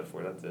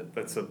 Metaphor, that's it.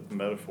 That's a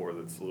metaphor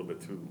that's a little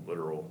bit too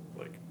literal.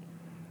 Like,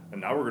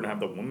 and now we're going to have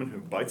the woman who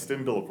bites the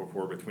umbilical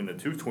cord between the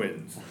two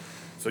twins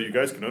so you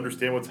guys can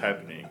understand what's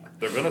happening.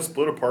 They're going to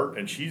split apart,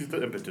 and she's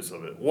the impetus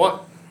of it.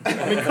 What? I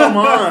mean, come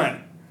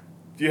on!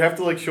 Do you have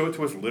to, like, show it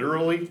to us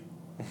literally?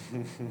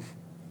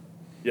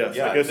 Yes,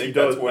 Yeah, I guess think he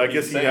does. that's what I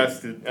guess he's he saying. has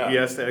to. Yeah. He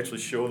has to actually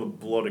show the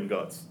blood and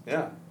guts.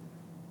 Yeah.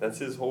 That's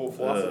his whole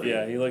philosophy.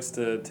 yeah, he likes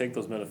to take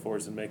those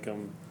metaphors and make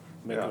them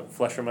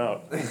flesh them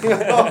out.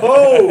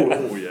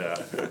 Oh yeah.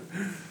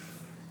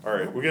 All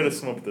right, we got to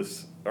sum up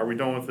this. Are we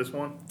done with this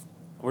one?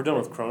 We're done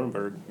with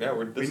Cronenberg. Yeah,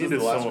 We this need is to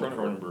the last sum up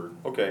Cronenberg.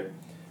 Cronenberg. Okay.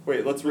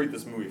 Wait, let's rate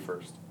this movie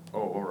first. Oh,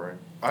 all right.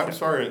 I'm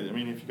sorry. I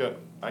mean, if you got,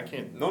 I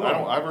can't. No, no. I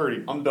don't. I've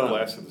already. I'm done.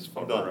 Blasted this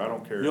I'm fucker. done. I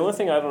don't care. The only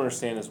thing I don't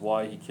understand is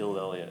why he killed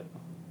Elliot.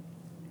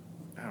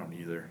 I don't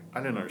either. I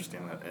didn't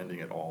understand that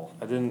ending at all.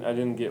 I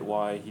didn't get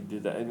why he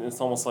did that. And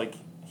it's almost like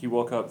he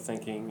woke up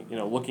thinking,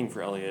 looking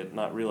for Elliot,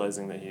 not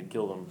realizing that he had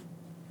killed him.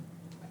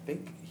 I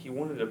think he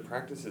wanted to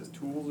practice his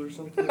tools or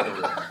something. Or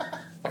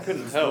I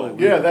couldn't tell.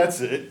 Yeah,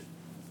 that's it.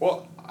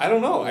 Well, I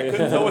don't know. I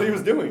couldn't tell what he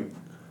was doing.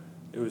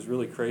 It was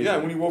really crazy. Yeah,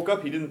 when he woke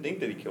up, he didn't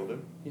think that he killed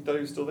him. He thought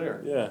he was still there.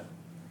 Yeah.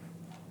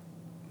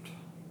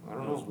 I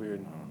don't That was know. weird.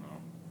 I don't know.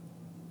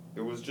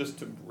 It was just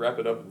to wrap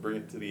it up and bring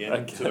it to the I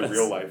end, to the guess.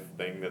 real life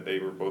thing that they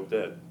were both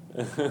dead.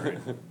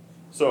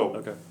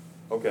 So,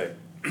 Okay.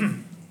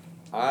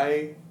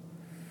 I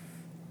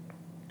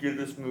give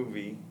this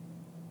movie.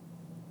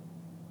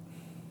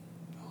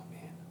 Oh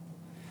man,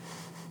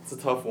 it's a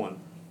tough one.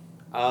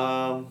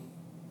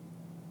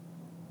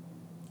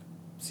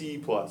 C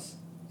plus.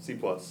 C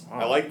plus. I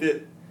Wow. liked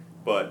it,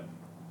 but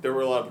there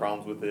were a lot of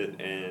problems with it,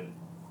 and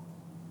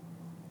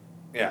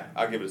yeah,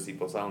 I'll give it a C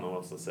plus. I don't know what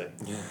else to say.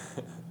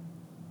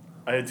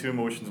 I had two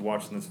emotions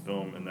watching this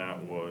film, and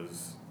that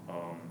was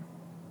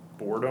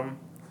boredom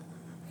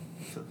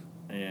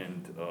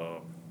and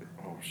oh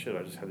shit,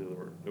 I just had the other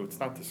word. It's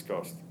not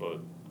disgust, but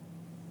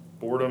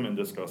boredom and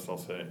disgust, I'll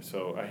say.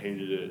 So I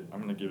hated it.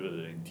 I'm gonna give it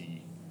a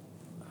D.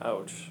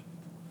 Ouch.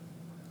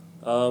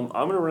 I'm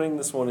gonna ring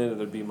this one in at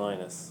a B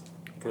minus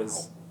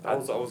because I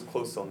was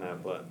close on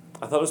that, but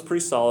I thought it was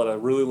pretty solid. I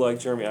really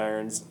liked Jeremy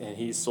Irons, and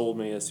he sold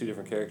me as two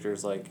different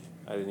characters. Like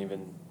I didn't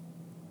even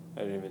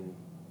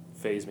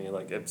phase me.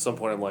 Like at some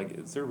point, I'm like,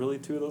 is there really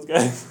two of those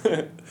guys?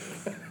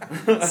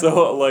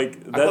 So like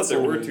I thought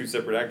there were me. two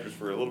separate actors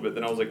for a little bit.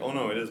 Then I was like, oh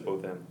no, it is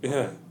both them.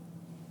 Yeah.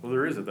 Well,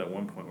 there is at that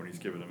one point when he's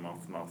giving him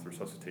mouth-to-mouth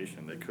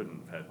resuscitation. They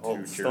couldn't have had two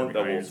Oh, stunt Jeremy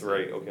doubles, Irons.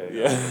 right? Okay.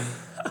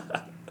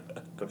 Yeah.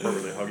 The part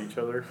where they hug each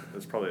other.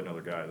 There's probably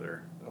another guy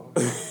there.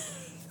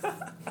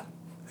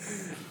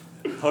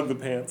 Hug the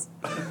pants.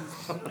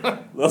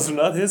 Those are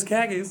not his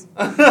khakis.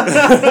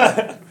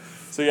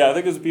 So yeah, I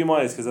think it was B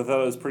minus because I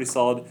thought it was pretty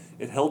solid.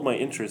 It held my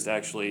interest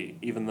actually,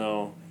 even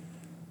though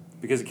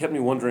because it kept me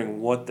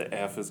wondering what the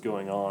F is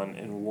going on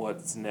and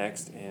what's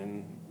next.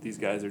 And these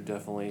guys are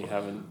definitely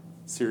having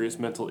serious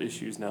mental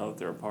issues now that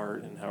they're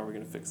apart. And how are we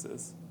going to fix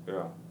this?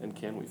 Yeah. And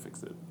can we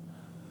fix it?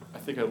 I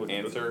think I looked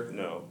Answer: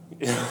 no.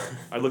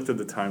 I looked at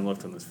the time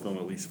left on this film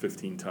at least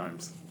 15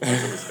 times.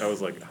 I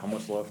was like, how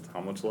much left? How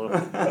much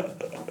left?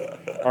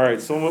 All right,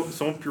 sum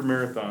up your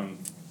marathon.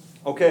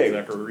 Okay.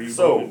 Zachary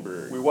So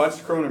Cronenberg. we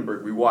watched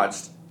Cronenberg. We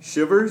watched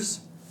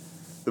Shivers,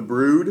 The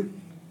Brood,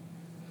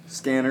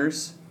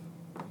 Scanners.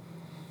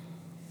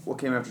 What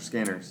came after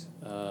Scanners?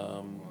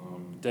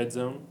 Dead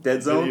Zone.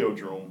 Dead Zone.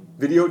 Videodrome.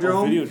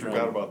 Videodrome. Videodrome.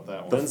 Forgot about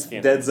that one. Then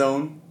Scanners. Dead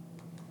Zone.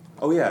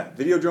 Oh yeah,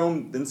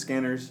 Videodrome. Then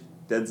Scanners.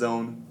 Dead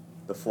Zone.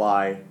 The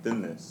Fly.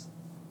 Then this.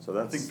 So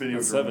I that's think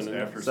Videodrome seven, was isn't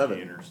it? after Seven.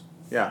 Scanners.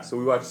 yeah. So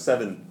we watched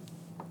 7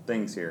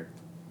 things here.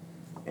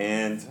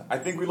 And I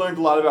think we learned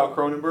a lot about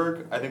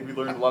Cronenberg. I think we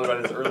learned a lot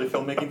about his early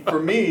filmmaking. For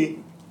me,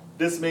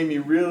 this made me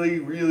really,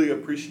 really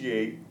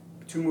appreciate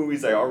two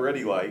movies I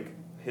already like,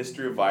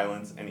 History of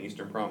Violence and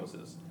Eastern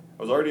Promises.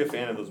 I was already a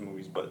fan of those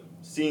movies, but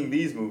seeing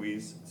these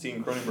movies,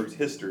 seeing Cronenberg's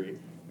history,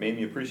 made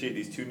me appreciate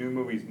these two new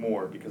movies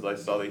more because I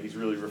saw that he's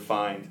really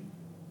refined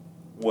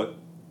what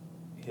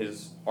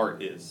his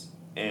art is.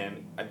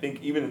 And I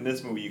think even in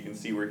this movie you can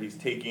see where he's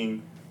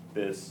taking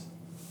the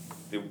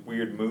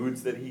weird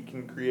moods that he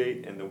can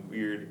create and the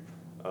weird,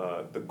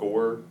 the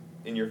gore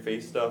in your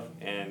face stuff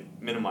and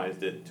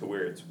minimized it to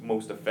where it's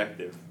most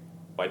effective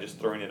by just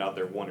throwing it out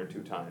there one or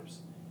two times.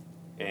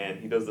 And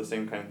he does the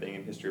same kind of thing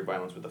in History of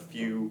Violence with a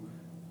few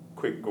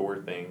quick gore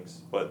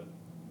things, but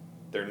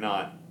they're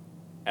not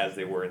as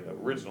they were in the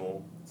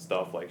original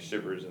stuff like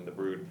Shivers and The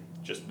Brood,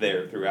 just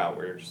there throughout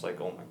where you're just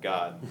like, oh my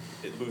god,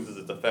 it loses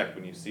its effect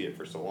when you see it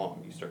for so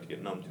long. You start to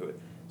get numb to it.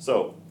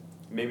 So,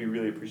 it made me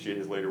really appreciate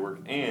his later work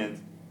and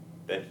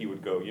that he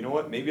would go, you know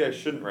what, maybe I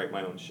shouldn't write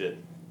my own shit.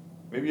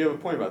 Maybe you have a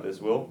point about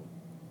this, Will.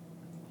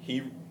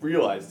 He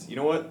realized, you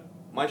know what,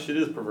 my shit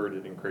is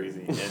perverted and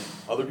crazy, and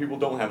other people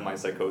don't have my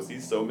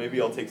psychoses, so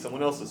maybe I'll take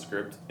someone else's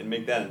script and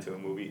make that into a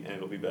movie, and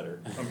it'll be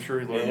better. I'm sure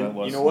he learned that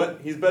lesson. You know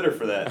what? He's better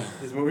for that.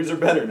 His movies are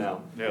better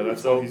now. Yeah,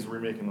 that's why he's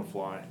remaking The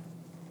Fly.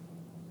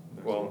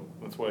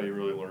 That's why he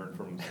really learned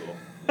from himself.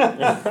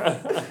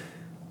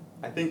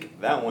 I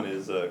think that one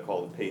is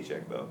called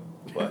Paycheck, though.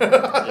 But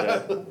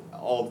yeah,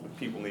 all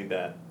people need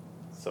that.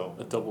 So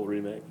a double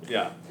remake.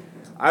 Yeah.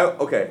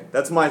 Okay,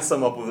 that's my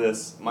sum up of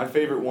this. My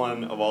favorite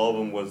one of all of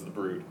them was The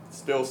Brood.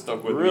 Still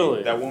stuck with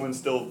me. That woman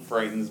still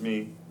frightens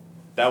me.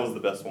 That was the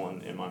best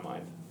one in my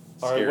mind.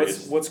 All right,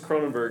 what's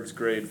Cronenberg's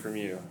grade from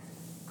you?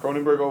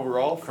 Cronenberg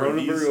overall for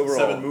these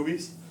 7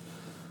 movies?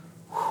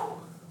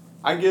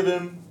 I give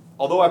him,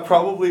 although I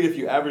probably, if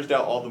you averaged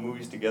out all the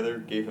movies together,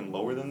 gave him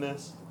lower than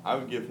this, I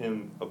would give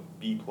him a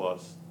B+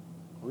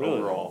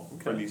 overall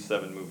for these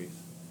 7 movies.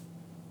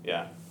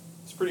 Yeah.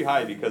 It's pretty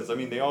high because, I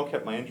mean, they all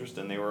kept my interest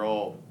and they were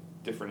all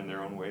different in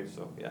their own ways,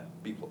 so yeah,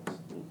 B+.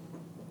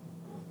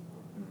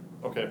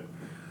 Okay.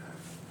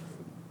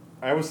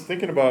 I was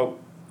thinking about,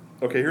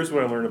 here's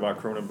what I learned about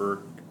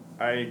Cronenberg.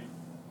 I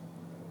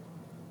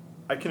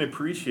can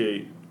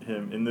appreciate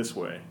him in this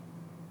way.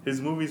 His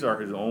movies are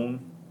his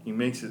own. He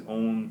makes his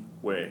own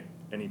way,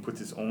 and he puts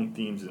his own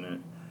themes in it.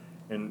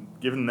 And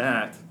given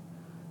that,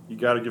 you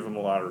got to give him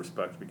a lot of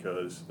respect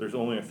because there's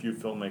only a few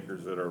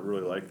filmmakers that are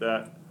really like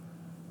that.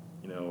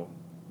 You know,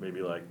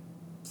 maybe like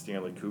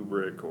Stanley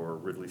Kubrick or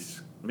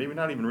maybe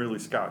not even Ridley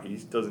Scott. He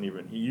used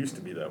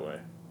to be that way.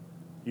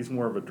 He's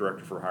more of a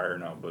director for hire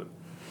now, but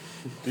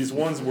these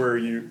ones where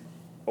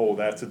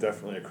that's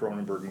definitely a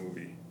Cronenberg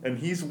movie. And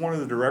he's one of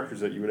the directors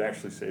that you would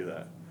actually say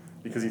that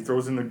because he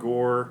throws in the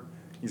gore,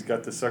 he's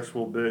got the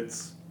sexual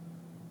bits.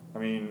 I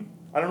mean,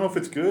 I don't know if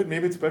it's good.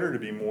 Maybe it's better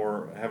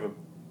to have a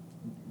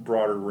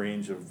broader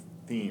range of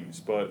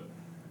themes, but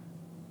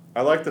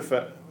I like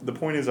the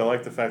point is I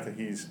like the fact that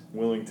he's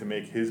willing to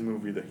make his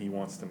movie that he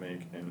wants to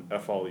make, and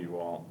F all you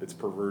all. It's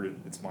perverted.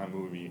 It's my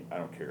movie. I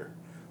don't care.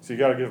 So you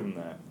got to give him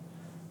that.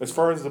 As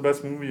far as the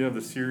best movie of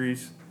the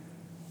series,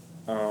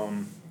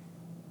 I'm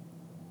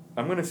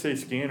going to say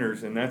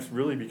Scanners, and that's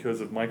really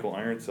because of Michael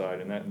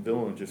Ironside, and that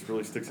villain just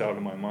really sticks out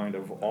in my mind.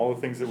 Of all the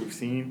things that we've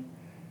seen,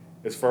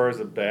 as far as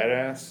a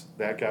badass,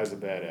 that guy's a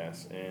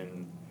badass.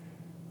 And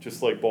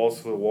just like balls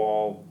to the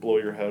wall, blow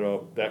your head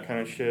up, that kind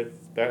of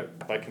shit, that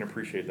I can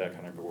appreciate that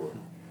kind of gore.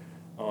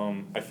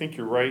 I think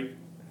you're right.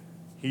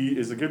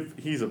 He's a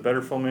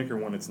better filmmaker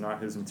when it's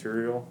not his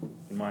material,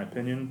 in my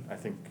opinion. I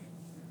think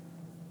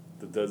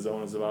The Dead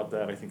Zone is about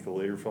that. I think the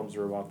later films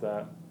are about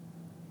that.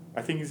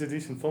 I think he's a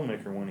decent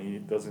filmmaker when he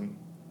doesn't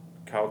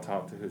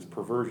kowtow to his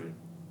perversion.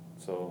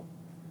 So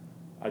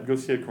I'd go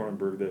see a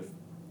Cronenberg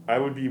I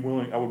would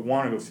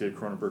want to go see a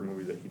Cronenberg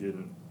movie that he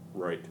didn't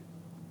write.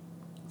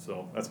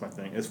 So that's my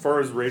thing. As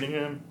far as rating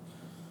him,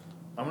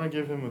 I'm going to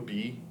give him a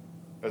B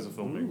as a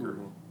filmmaker.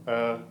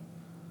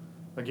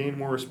 I gained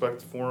more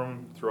respect for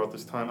him throughout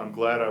this time. I'm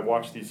glad I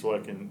watched these so I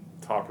can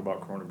talk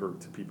about Cronenberg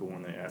to people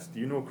when they ask,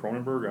 do you know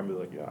Cronenberg? I'm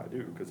like, yeah, I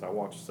do, because I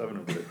watched 7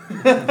 of it.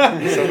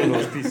 7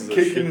 of those pieces of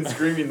shit. Kicking and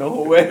screaming the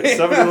whole way.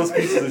 7 of those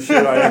pieces of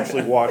shit, I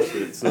actually watched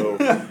it, so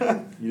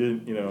you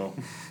didn't,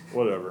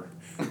 whatever.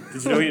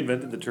 Did you know he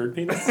invented the turd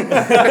penis?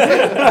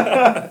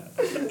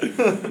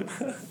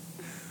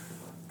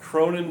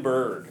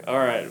 Cronenberg. All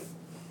right.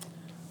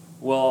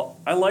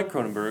 Well, I like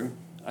Cronenberg.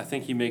 I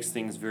think he makes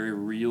things very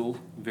real,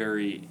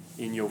 very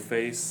in your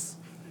face,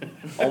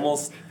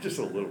 almost. Just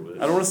a little bit.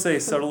 I don't want to say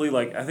subtly.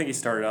 I think he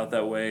started out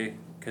that way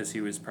because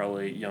he was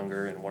probably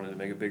younger and wanted to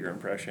make a bigger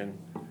impression.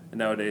 And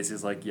nowadays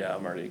he's like, yeah,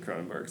 I'm already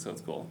Cronenberg, so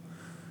it's cool.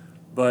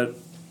 But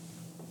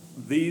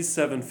these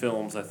 7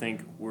 films, I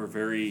think, were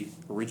very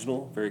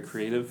original, very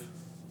creative,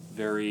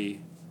 very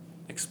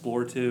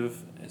explorative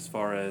as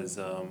far as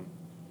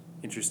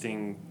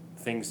interesting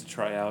things to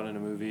try out in a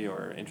movie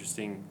or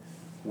interesting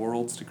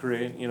worlds to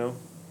create,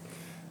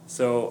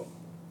 So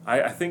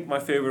I think my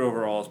favorite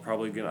overall is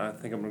probably I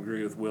think I'm going to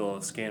agree with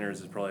Will.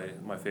 Scanners is probably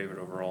my favorite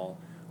overall.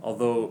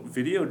 Although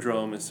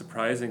Videodrome is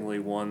surprisingly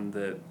one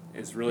that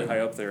is really high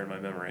up there in my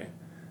memory.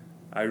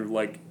 I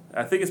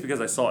I think it's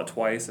because I saw it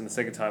twice, and the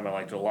second time I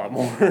liked it a lot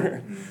more.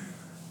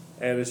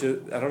 And it's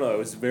just, I don't know, it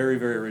was very,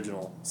 very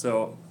original.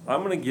 So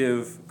I'm going to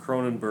give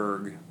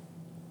Cronenberg...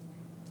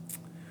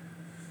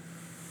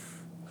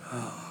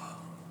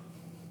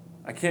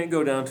 I can't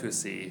go down to a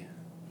C.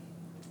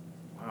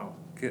 Wow.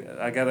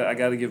 I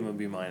gotta give him a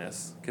B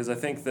minus, because I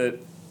think that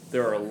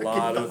there are a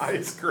lot of...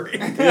 It's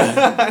great.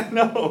 I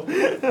know.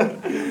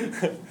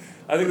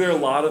 I think there are a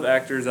lot of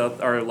actors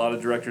or a lot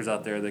of directors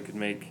out there that could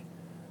make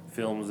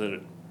films that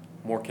are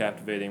more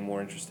captivating, more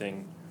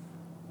interesting.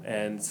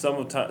 And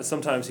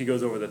sometimes he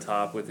goes over the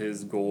top with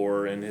his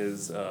gore and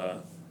his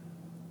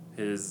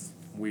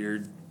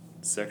weird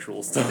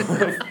sexual stuff.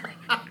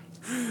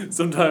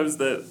 Sometimes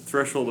that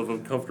threshold of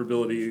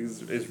uncomfortability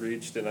is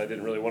reached, and I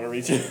didn't really want to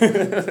reach it.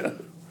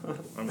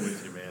 I'm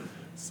with you, man.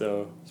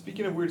 So,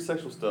 Speaking of weird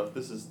sexual stuff,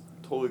 this is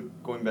totally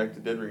going back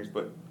to Dead Ringers,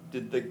 but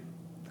did the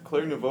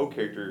Claire Nouveau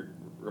character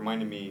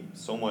reminded me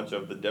so much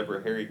of the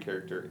Deborah Harry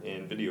character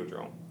in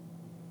Videodrome.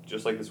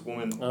 Just like this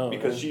woman,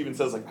 because she even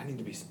says, like, I need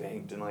to be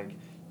spanked, and, like,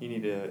 I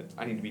need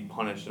to be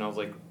punished. And I was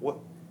like, what?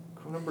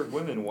 Cronenberg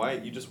women, why?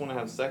 You just want to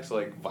have sex,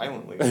 like,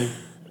 violently.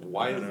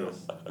 Why is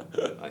this?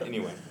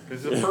 Anyway.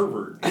 He's a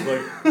pervert. He's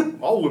like,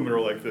 all women are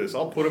like this.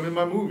 I'll put them in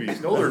my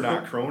movies. No, they're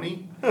not,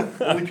 crony.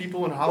 Only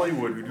people in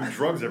Hollywood who do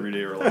drugs every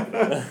day are like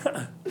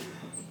that.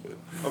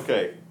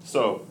 Okay,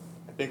 so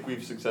I think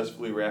we've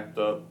successfully wrapped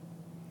up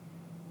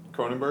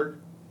Cronenberg.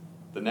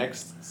 The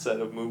next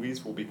set of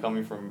movies will be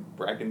coming from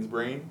Bracken's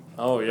brain.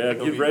 oh yeah,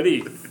 get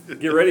ready.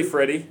 Get ready,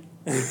 Freddie.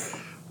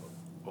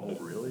 Oh,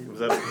 really? Was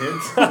that a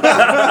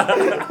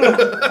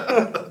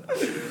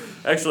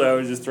hint? Actually, I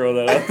would just throw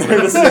that out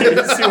there to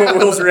see what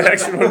Will's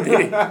reaction would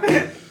be.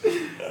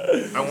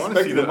 I want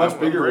to see the much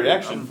bigger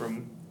reaction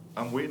from...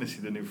 I'm waiting to see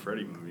the new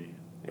Freddy movie.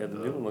 Yeah, the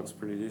new one looks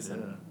pretty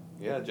decent.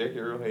 Yeah. Yeah, Jackie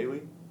Earle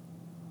Haley.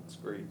 It's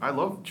great. I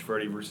love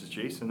Freddy versus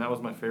Jason. That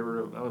was my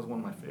favorite. That was one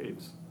of my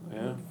faves.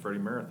 Yeah. Freddy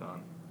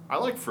Marathon. I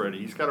like Freddy.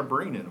 He's got a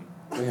brain in him.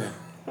 Yeah.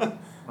 Not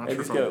Maybe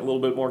sure he's if got a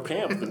little bit more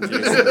camp than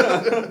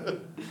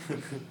Jason.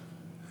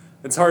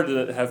 It's hard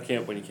to have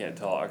camp when you can't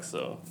talk,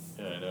 so...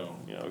 Yeah, I know.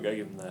 You know, gotta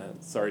give him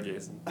that. Sorry,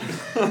 Jason.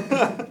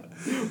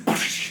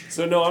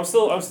 So no, I'm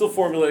still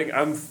formulating.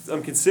 I'm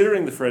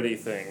considering the Freddy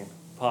thing,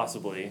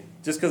 possibly,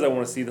 just because I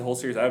want to see the whole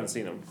series. I haven't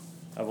seen them.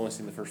 I've only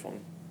seen the first one.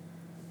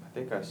 I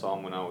think I saw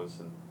him when I was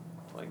in,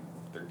 like,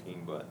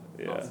 13, but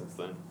not since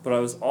then. But I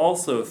was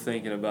also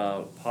thinking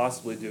about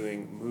possibly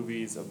doing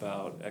movies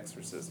about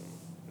exorcism.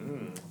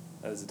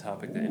 That is a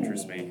topic that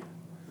interests me.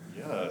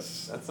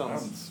 Yes, that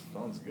sounds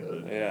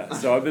good. Yeah,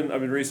 so I've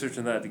been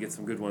researching that to get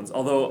some good ones.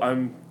 Although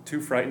I'm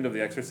too frightened of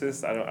The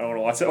Exorcist, I don't want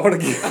to watch that one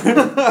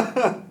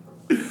again.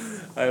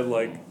 I had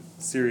like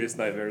serious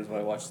nightmares when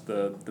I watched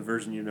the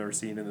version you've never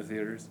seen in the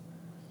theaters.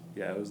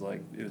 Yeah, it was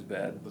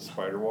bad. The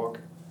spider walk.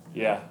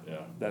 Yeah,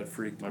 Yeah. that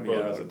freaked My me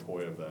brother out. has a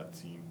toy of that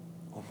scene.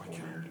 Oh my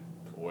god.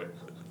 Weird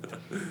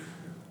toy.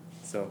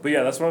 So, but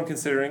yeah, that's what I'm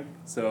considering.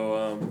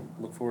 So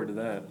look forward to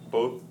that.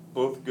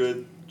 Both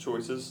good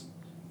choices.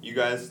 You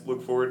guys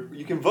look forward.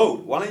 You can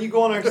vote. Why don't you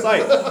go on our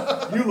site?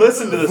 You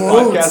listen to this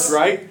podcast,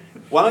 right?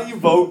 Why don't you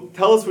vote?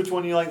 Tell us which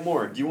one you like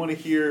more. Do you want to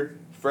hear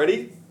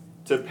Freddy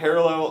to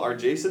parallel our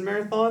Jason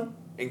marathon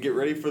and get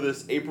ready for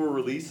this April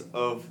release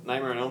of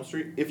Nightmare on Elm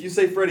Street? If you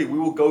say Freddy, we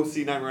will go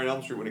see Nightmare on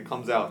Elm Street when it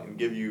comes out and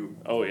give you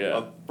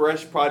a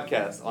fresh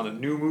podcast on a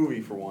new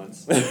movie for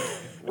once.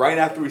 Right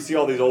after we see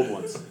all these old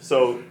ones.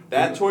 So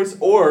that choice,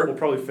 or we'll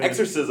probably finish.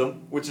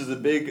 Exorcism, which is a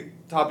big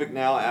topic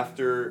now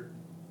after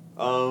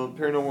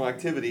Paranormal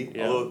Activity.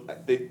 Yeah. Although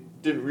they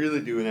didn't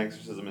really do an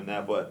exorcism in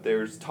that, but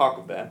there's talk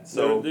of that.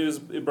 So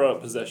it brought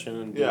up possession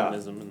and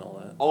demonism and all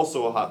that.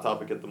 Also a hot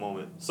topic at the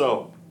moment.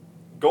 So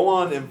go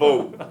on and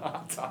vote.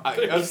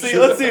 Let's see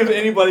if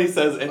anybody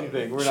says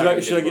anything. Should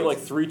I get like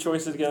 3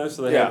 choices together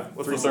so they have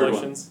what's 3 the third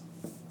selections?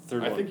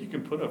 One? I think you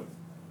can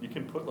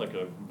put like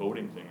a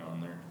voting thing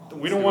on there.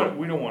 We don't want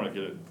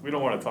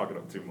to talk it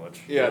up too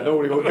much. Yeah,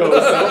 nobody will go.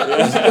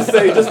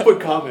 Just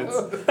put comments.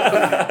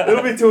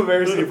 It'll be too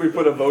embarrassing if we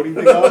put a voting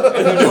thing on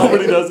and then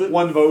nobody does it.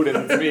 One vote and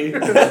it's me. No,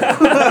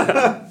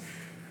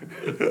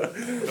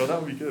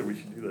 that would be good. We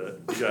should do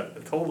that. We got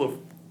a total of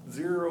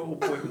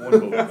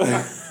 0.1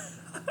 votes.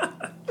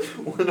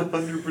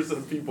 100%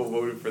 of people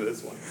voted for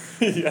this one.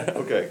 Yeah.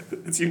 Okay.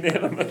 It's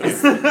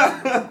unanimous.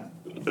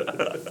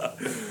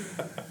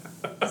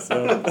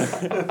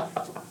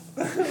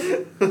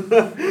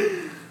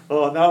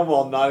 Oh, now I'm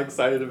all not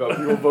excited about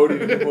people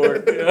voting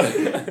anymore.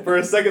 Yeah. For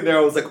a second there,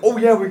 I was like, oh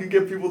yeah, we can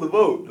get people to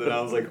vote. Then I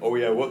was like, oh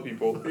yeah, what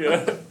people?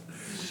 Yeah.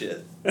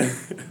 Shit.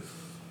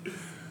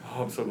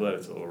 Oh, I'm so glad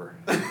it's over.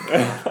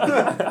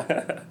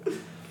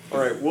 All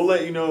right, we'll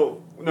let you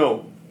know.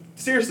 No,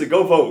 seriously,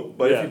 go vote.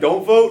 But if you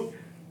don't vote,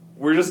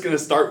 we're just going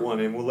to start one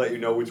and we'll let you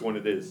know which one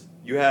it is.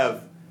 You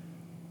have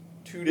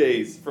 2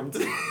 days from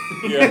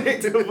today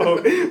to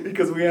vote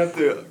because we have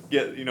to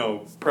get,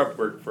 prep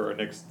work for our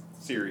next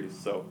series.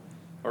 So,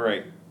 all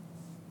right.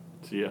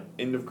 See ya.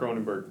 End of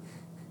Cronenberg.